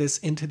like this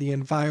into the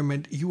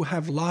environment, you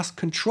have lost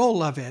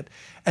control of it.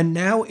 And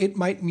now it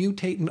might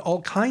mutate in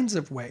all kinds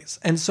of ways.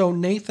 And so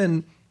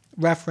Nathan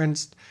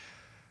referenced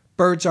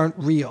birds aren't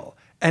real.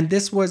 And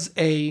this was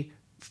a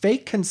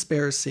fake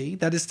conspiracy.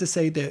 That is to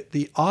say that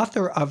the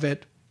author of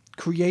it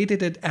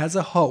created it as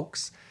a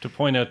hoax. To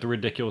point out the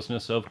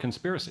ridiculousness of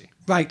conspiracy.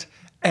 Right.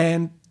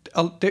 And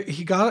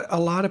he got a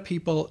lot of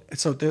people.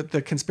 So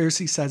the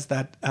conspiracy says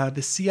that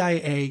the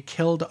CIA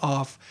killed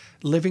off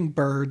living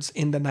birds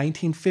in the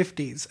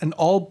 1950s. And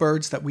all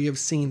birds that we have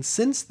seen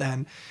since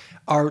then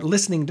are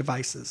listening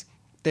devices.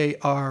 They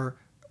are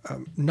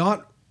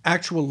not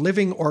actual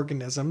living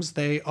organisms.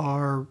 They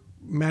are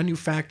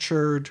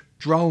manufactured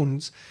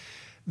drones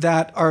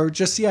that are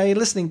just CIA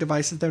listening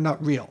devices. They're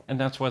not real. And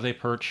that's why they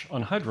perch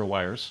on hydro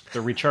wires.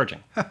 They're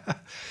recharging.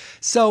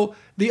 So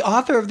the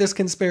author of this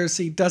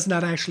conspiracy does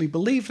not actually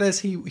believe this.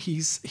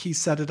 He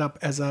set it up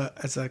as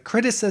a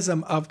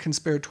criticism of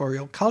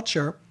conspiratorial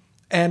culture,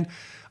 and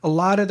a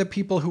lot of the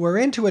people who are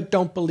into it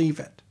don't believe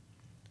it.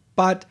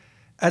 But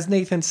as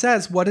Nathan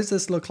says, what does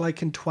this look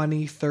like in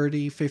 20,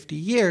 30, 50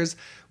 years?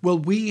 Will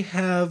we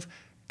have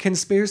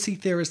conspiracy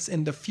theorists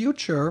in the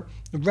future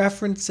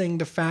referencing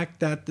the fact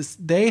that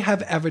they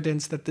have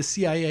evidence that the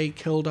CIA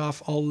killed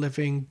off all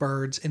living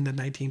birds in the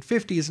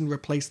 1950s and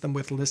replaced them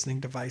with listening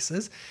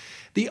devices?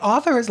 The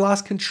author has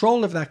lost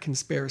control of that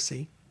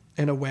conspiracy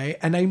in a way,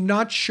 and I'm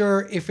not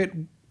sure if it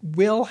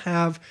will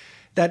have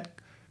that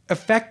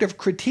effect of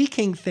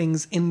critiquing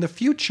things in the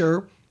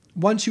future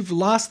once you've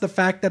lost the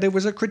fact that it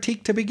was a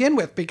critique to begin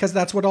with, because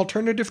that's what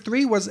Alternative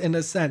 3 was in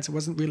a sense. It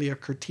wasn't really a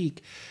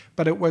critique,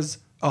 but it was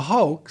a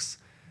hoax.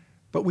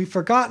 But we've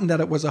forgotten that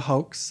it was a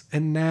hoax,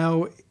 and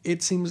now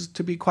it seems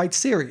to be quite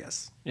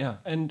serious. Yeah,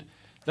 and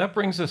that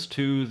brings us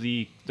to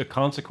the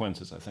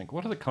consequences, I think.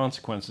 What are the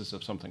consequences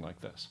of something like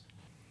this?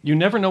 You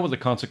never know what the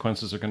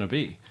consequences are going to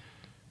be.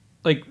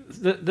 Like,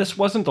 this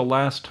wasn't the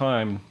last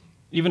time,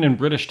 even in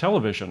British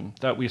television,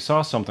 that we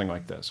saw something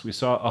like this. We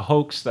saw a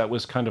hoax that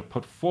was kind of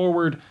put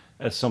forward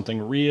as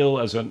something real,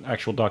 as an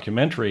actual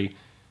documentary,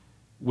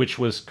 which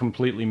was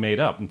completely made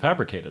up and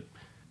fabricated.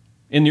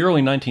 In the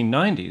early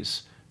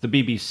 1990s, the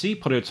BBC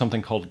put out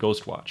something called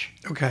Ghostwatch.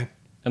 Okay.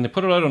 And they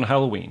put it out on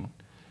Halloween.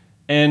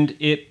 And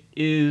it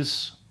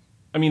is,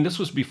 I mean, this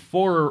was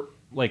before,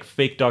 like,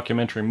 fake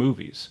documentary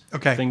movies.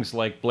 Okay. Things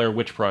like Blair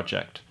Witch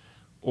Project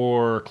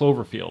or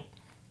Cloverfield.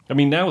 I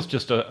mean, now it's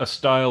just a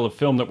style of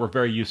film that we're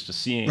very used to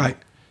seeing. Right.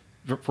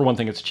 For one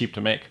thing, it's cheap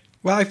to make.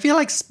 Well, I feel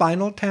like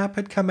Spinal Tap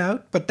had come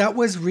out, but that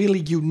was really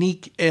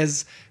unique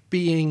as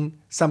being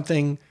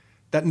something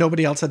that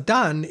nobody else had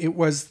done. It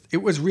was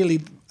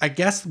really, I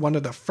guess, one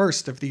of the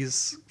first of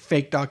these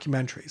fake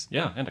documentaries.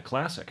 Yeah, and a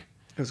classic.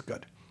 It was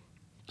good.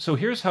 So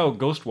here's how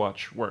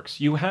Ghostwatch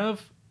works. You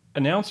have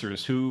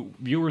announcers who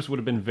viewers would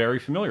have been very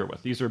familiar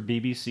with. These are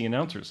BBC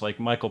announcers, like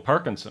Michael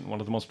Parkinson,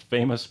 one of the most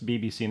famous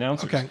BBC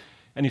announcers. Okay.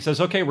 And he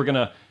says, okay, we're going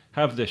to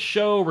have this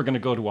show. We're going to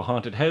go to a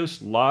haunted house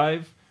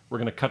live. We're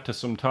going to cut to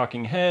some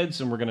talking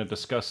heads, and we're going to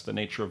discuss the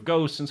nature of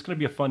ghosts. And it's going to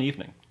be a fun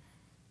evening.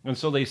 And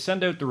so they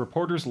send out the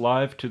reporters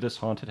live to this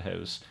haunted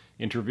house,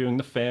 interviewing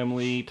the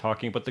family,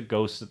 talking about the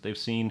ghosts that they've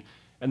seen.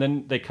 And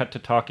then they cut to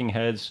talking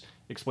heads,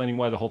 explaining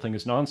why the whole thing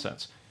is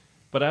nonsense.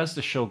 But as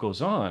the show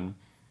goes on,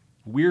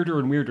 weirder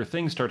and weirder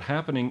things start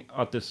happening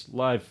at this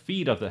live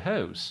feed of the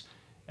house,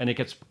 and it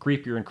gets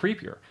creepier and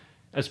creepier.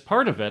 As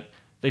part of it,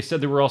 they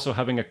said they were also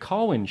having a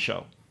call-in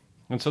show.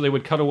 And so they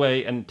would cut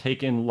away and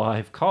take in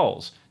live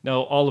calls.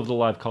 Now, all of the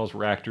live calls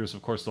were actors.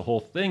 Of course, the whole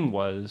thing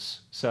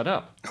was set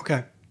up.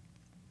 Okay.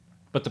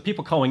 But the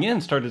people calling in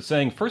started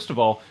saying, first of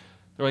all,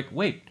 they're like,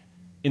 wait,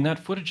 in that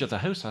footage of the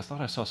house, I thought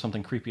I saw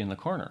something creepy in the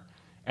corner.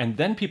 And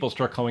then people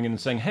start calling in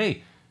and saying,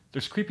 hey,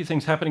 there's creepy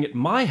things happening at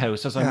my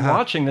house as I'm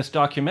watching this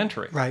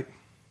documentary. Right.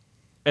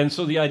 And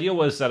so the idea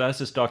was that as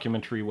this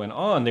documentary went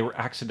on, they were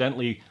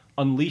accidentally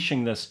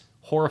unleashing this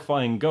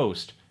horrifying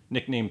ghost,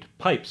 nicknamed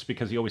Pipes,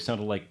 because he always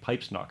sounded like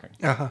pipes knocking.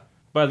 Uh-huh.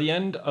 By the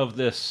end of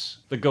this,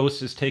 the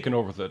ghost has taken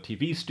over the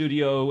TV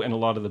studio, and a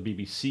lot of the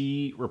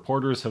BBC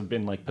reporters have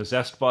been, like,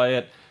 possessed by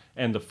it,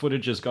 and the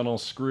footage has gone all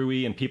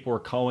screwy, and people are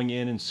calling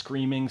in and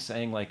screaming,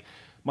 saying, like,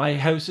 my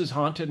house is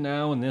haunted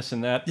now, and this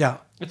and that. Yeah.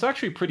 It's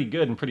actually pretty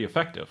good and pretty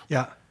effective.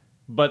 Yeah.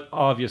 But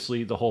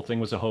obviously, the whole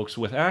thing was a hoax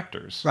with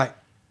actors. Right.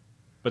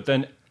 But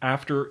then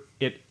after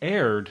it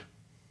aired,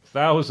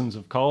 thousands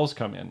of calls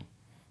come in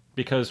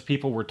because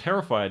people were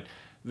terrified.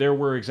 there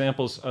were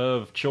examples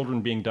of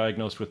children being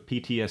diagnosed with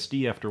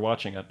PTSD after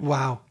watching it.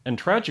 Wow. And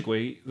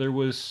tragically, there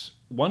was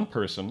one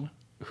person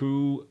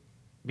who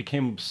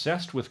became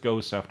obsessed with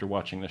ghosts after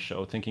watching the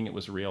show, thinking it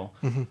was real,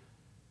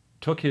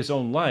 took his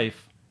own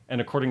life, and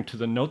according to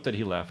the note that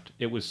he left,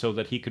 it was so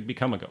that he could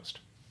become a ghost.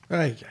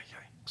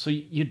 So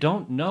you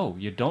don't know.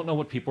 You don't know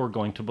what people are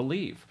going to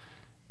believe.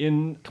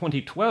 In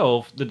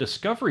 2012, the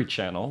Discovery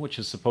Channel, which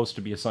is supposed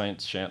to be a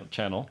science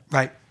channel,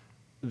 Right.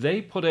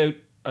 they put out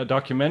a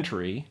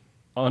documentary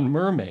on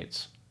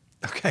mermaids.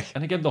 Okay.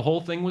 And again, the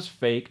whole thing was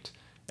faked,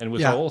 and it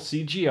was Yeah. all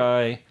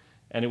CGI,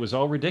 and it was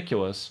all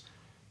ridiculous.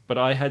 But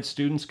I had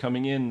students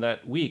coming in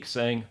that week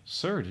saying,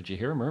 "Sir, did you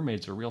hear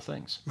mermaids are real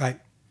things?" Right.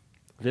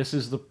 This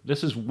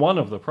is one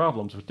of the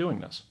problems with doing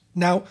this.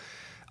 Now,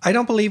 I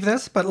don't believe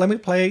this, but let me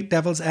play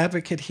devil's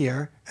advocate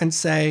here and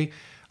say,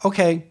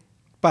 okay,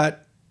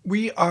 but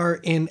we are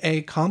in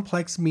a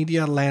complex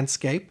media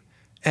landscape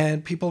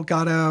and people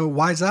gotta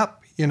wise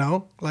up,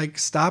 like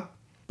stop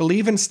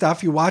believing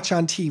stuff you watch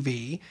on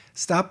TV,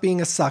 stop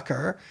being a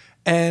sucker.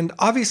 And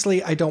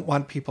obviously I don't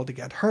want people to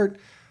get hurt,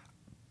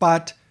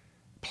 but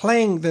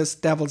playing this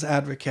devil's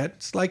advocate,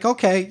 it's like,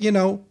 okay,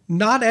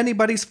 not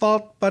anybody's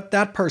fault but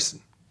that person.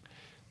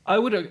 I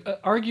would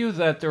argue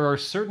that there are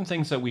certain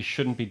things that we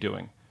shouldn't be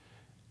doing.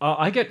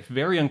 I get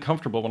very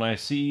uncomfortable when I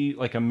see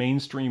like a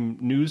mainstream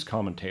news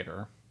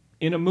commentator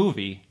in a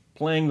movie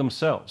playing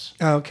themselves.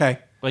 Okay.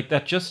 Like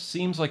that just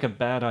seems like a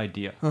bad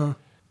idea.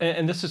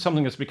 And this is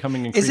something that's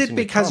becoming Is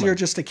increasingly it because common. you're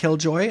just a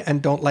killjoy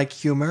and don't like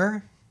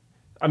humor?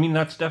 I mean,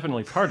 that's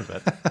definitely part of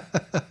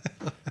it.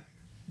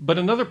 But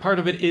another part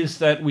of it is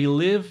that we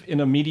live in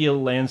a media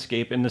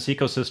landscape in this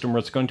ecosystem where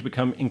it's going to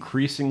become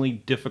increasingly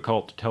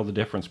difficult to tell the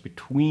difference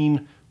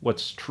between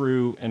what's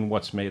true and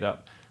what's made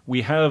up.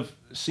 We have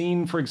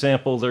seen, for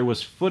example, there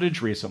was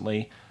footage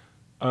recently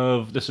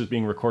of, this is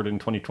being recorded in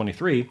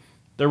 2023,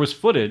 there was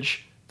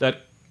footage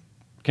that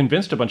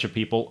convinced a bunch of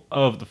people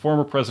of the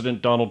former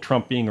President Donald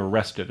Trump being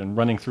arrested and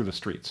running through the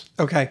streets.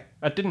 Okay.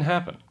 That didn't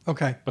happen.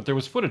 Okay. But there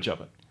was footage of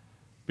it.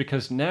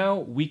 Because now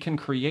we can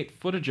create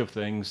footage of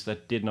things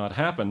that did not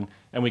happen,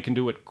 and we can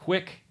do it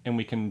quick, and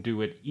we can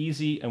do it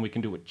easy, and we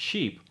can do it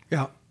cheap.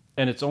 Yeah.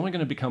 And it's only going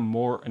to become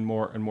more and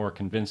more and more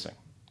convincing.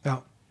 Yeah.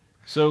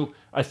 So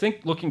I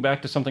think looking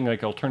back to something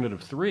like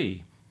Alternative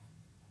 3,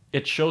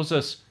 it shows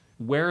us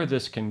where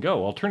this can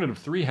go. Alternative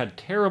 3 had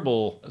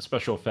terrible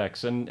special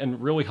effects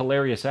and really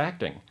hilarious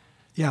acting.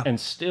 Yeah. And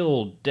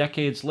still,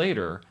 decades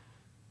later,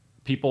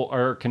 people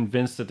are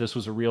convinced that this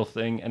was a real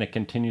thing, and it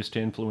continues to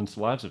influence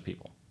the lives of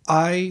people.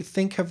 I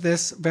think of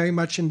this very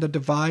much in the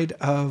divide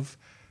of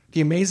The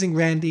Amazing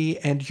Randy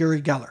and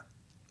Uri Geller.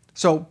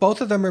 So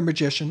both of them are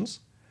magicians,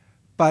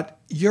 but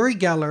Uri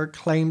Geller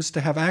claims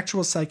to have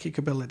actual psychic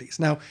abilities.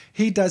 Now,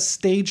 he does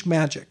stage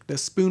magic, the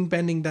spoon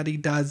bending that he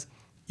does.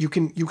 You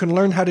can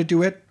learn how to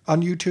do it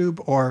on YouTube,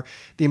 or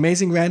The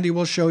Amazing Randy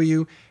will show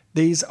you.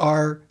 These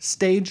are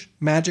stage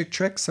magic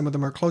tricks. Some of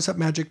them are close-up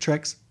magic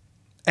tricks.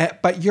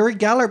 But Uri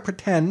Geller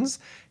pretends,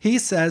 he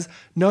says,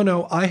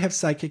 no, I have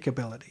psychic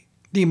ability.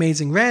 The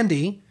Amazing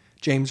Randy,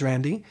 James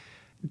Randi,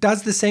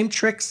 does the same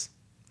tricks,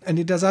 and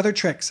he does other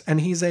tricks, and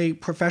he's a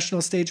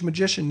professional stage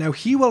magician. Now,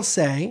 he will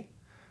say,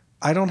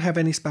 I don't have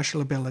any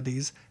special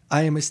abilities.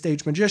 I am a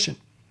stage magician.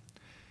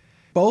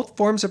 Both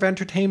forms of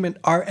entertainment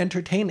are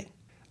entertaining.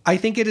 I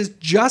think it is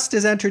just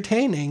as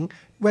entertaining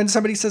when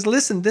somebody says,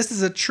 listen, this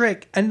is a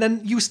trick, and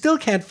then you still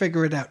can't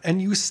figure it out,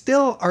 and you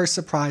still are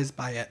surprised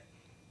by it.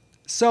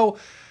 So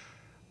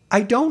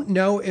I don't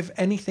know if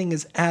anything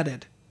is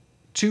added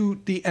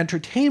to the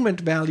entertainment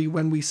value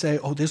when we say,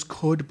 oh, this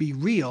could be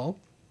real.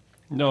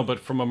 No, but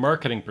from a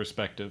marketing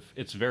perspective,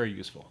 it's very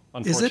useful,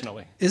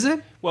 unfortunately. Is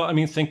it? Well, I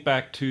mean, think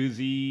back to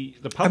the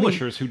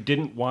publishers who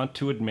didn't want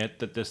to admit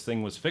that this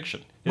thing was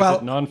fiction. Is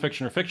it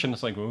nonfiction or fiction?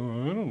 It's like, I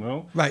don't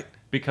know. Right.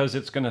 Because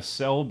it's going to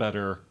sell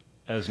better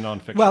as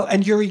nonfiction. Well,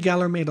 and Uri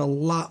Geller made a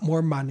lot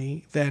more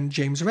money than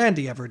James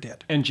Randi ever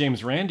did. And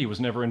James Randi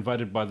was never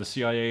invited by the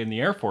CIA and the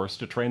Air Force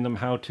to train them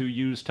how to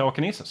use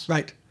telekinesis.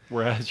 Right.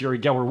 Whereas Uri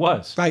Geller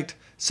was. Right.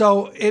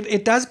 So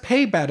it does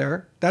pay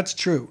better. That's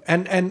true.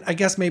 And I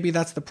guess maybe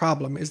that's the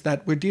problem, is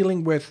that we're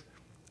dealing with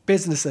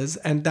businesses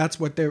and that's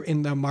what they're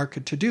in the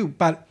market to do.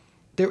 But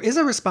there is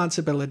a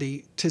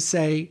responsibility to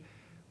say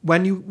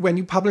when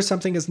you publish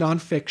something as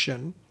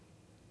nonfiction,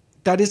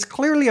 that is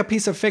clearly a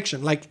piece of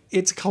fiction. Like,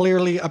 it's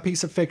clearly a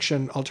piece of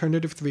fiction.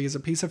 Alternative 3 is a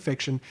piece of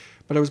fiction,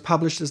 but it was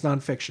published as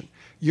nonfiction.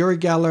 Uri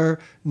Geller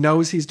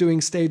knows he's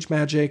doing stage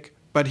magic,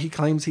 but he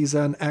claims he's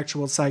an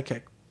actual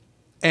psychic.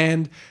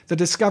 And the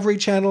Discovery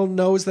Channel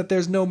knows that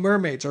there's no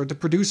mermaids, or the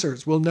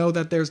producers will know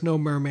that there's no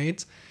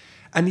mermaids,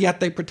 and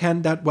yet they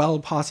pretend that, well,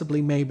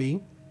 possibly,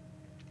 maybe.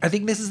 I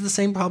think this is the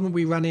same problem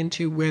we run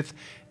into with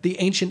the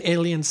Ancient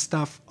Alien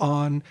stuff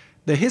on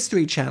the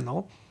History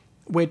Channel,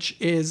 which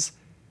is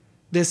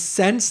this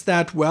sense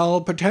that,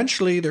 well,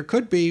 potentially there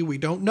could be, we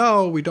don't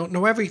know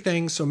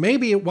everything, so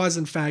maybe it was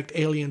in fact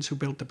aliens who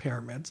built the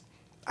pyramids.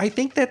 I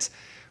think that's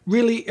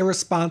really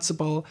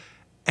irresponsible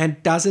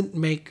and doesn't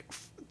make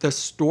the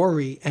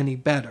story any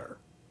better.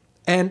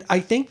 And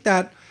I think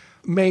that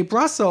Mae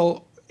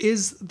Brussel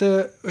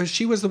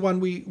she was the one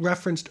we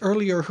referenced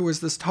earlier, who was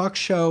this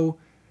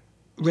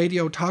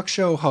radio talk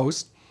show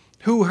host,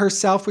 who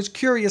herself was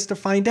curious to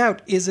find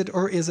out, is it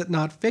or is it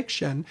not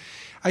fiction?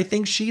 I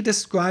think she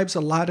describes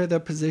a lot of the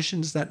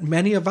positions that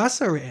many of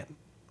us are in.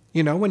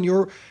 You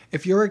know,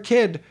 if you're a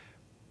kid,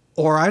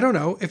 or I don't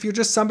know, if you're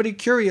just somebody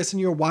curious and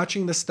you're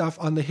watching the stuff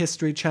on the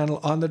History Channel,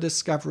 on the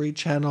Discovery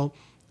Channel,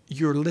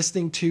 you're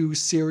listening to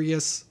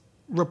serious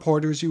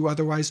reporters you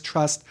otherwise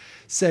trust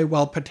say,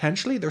 well,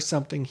 potentially there's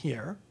something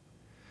here.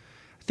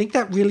 I think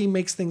that really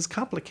makes things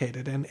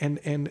complicated,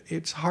 and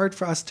it's hard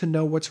for us to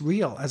know what's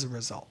real as a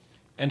result.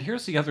 And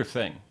here's the other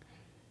thing,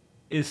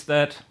 is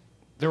that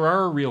there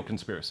are real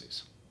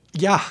conspiracies.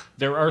 Yeah.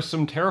 There are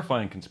some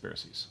terrifying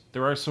conspiracies.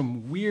 There are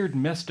some weird,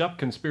 messed up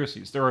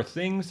conspiracies. There are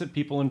things that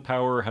people in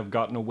power have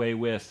gotten away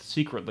with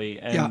secretly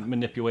and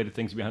manipulated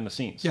things behind the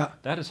scenes. Yeah.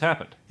 That has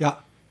happened. Yeah.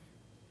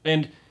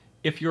 And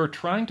if you're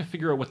trying to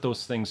figure out what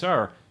those things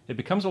are, it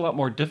becomes a lot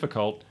more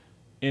difficult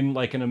in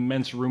like an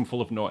immense room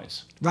full of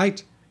noise.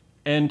 Right.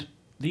 And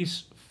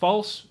these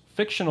false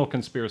fictional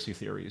conspiracy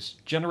theories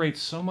generate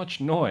so much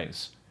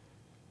noise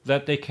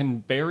that they can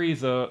bury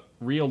the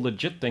real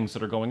legit things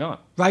that are going on.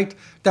 Right.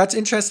 That's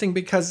interesting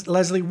because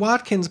Leslie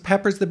Watkins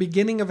peppers the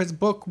beginning of his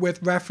book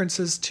with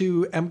references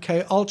to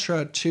MK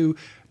Ultra, to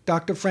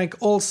Dr. Frank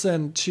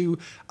Olson, to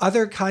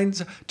other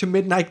kinds, to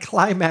Midnight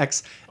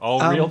Climax.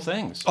 All real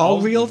things. All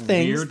real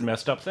things. Weird,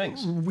 messed up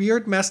things.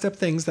 Weird, messed up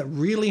things that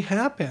really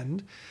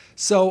happened.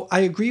 So I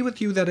agree with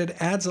you that it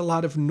adds a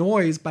lot of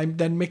noise by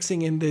then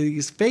mixing in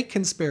these fake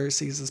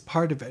conspiracies as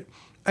part of it.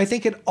 I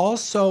think it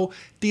also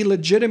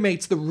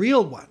delegitimates the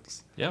real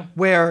ones. Yeah.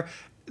 Where,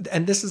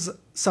 and this is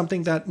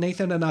something that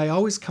Nathan and I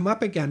always come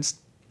up against,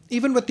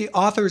 even with the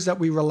authors that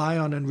we rely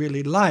on and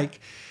really like,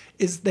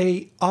 is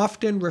they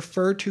often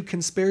refer to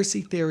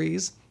conspiracy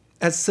theories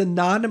as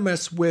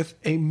synonymous with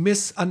a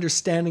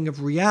misunderstanding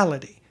of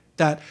reality.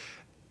 That,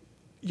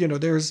 you know,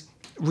 there's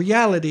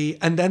reality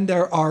and then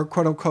there are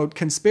quote unquote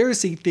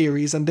conspiracy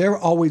theories and they're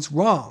always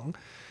wrong,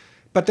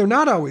 but they're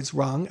not always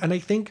wrong. And I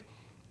think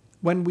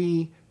when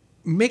we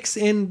mix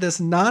in this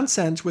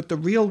nonsense with the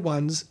real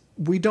ones,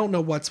 we don't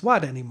know what's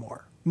what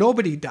anymore.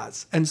 Nobody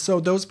does. And so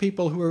those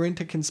people who are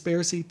into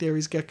conspiracy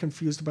theories get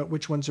confused about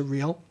which ones are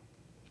real.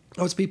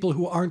 Those people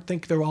who aren't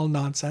think they're all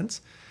nonsense.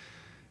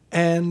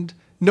 And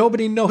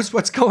nobody knows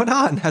what's going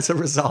on as a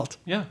result.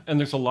 Yeah, and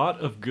there's a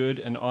lot of good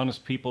and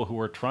honest people who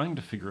are trying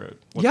to figure out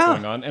what's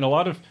going on. And a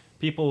lot of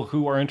people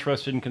who are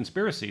interested in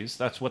conspiracies,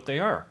 that's what they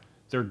are.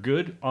 They're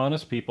good,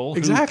 honest people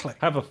who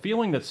have a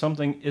feeling that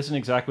something isn't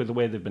exactly the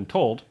way they've been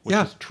told, which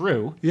is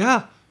true.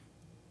 Yeah.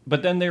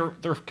 But then they're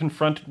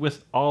confronted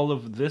with all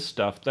of this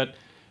stuff that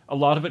a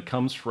lot of it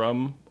comes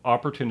from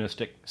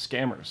opportunistic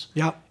scammers.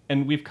 Yeah.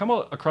 And we've come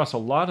across a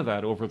lot of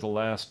that over the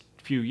last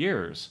few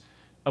years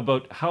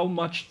about how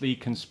much the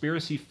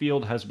conspiracy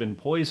field has been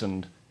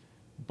poisoned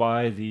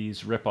by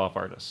these rip-off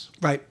artists.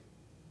 Right.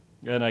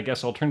 And I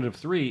guess Alternative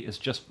 3 is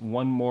just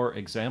one more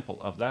example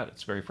of that.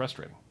 It's very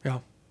frustrating. Yeah.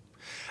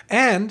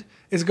 And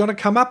is going to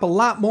come up a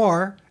lot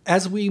more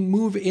as we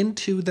move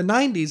into the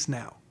 90s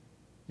now.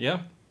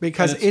 Yeah.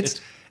 Because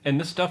and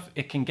this stuff,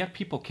 it can get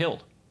people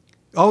killed.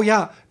 Oh,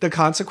 yeah. The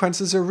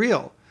consequences are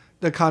real.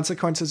 The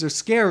consequences are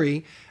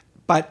scary.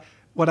 But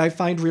what I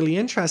find really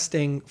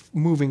interesting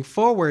moving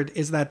forward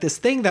is that this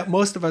thing that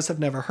most of us have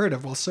never heard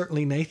of, well,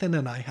 certainly Nathan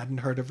and I hadn't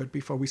heard of it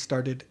before we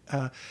started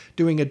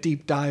doing a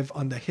deep dive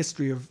on the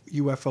history of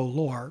UFO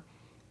lore.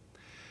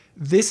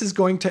 This is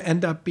going to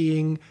end up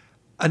being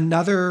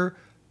another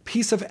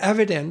piece of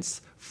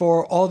evidence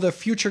for all the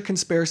future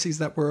conspiracies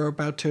that we're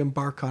about to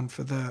embark on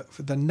for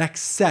the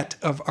next set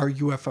of our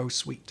UFO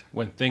suite.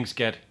 When things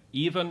get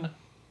even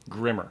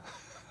grimmer.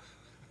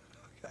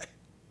 Okay.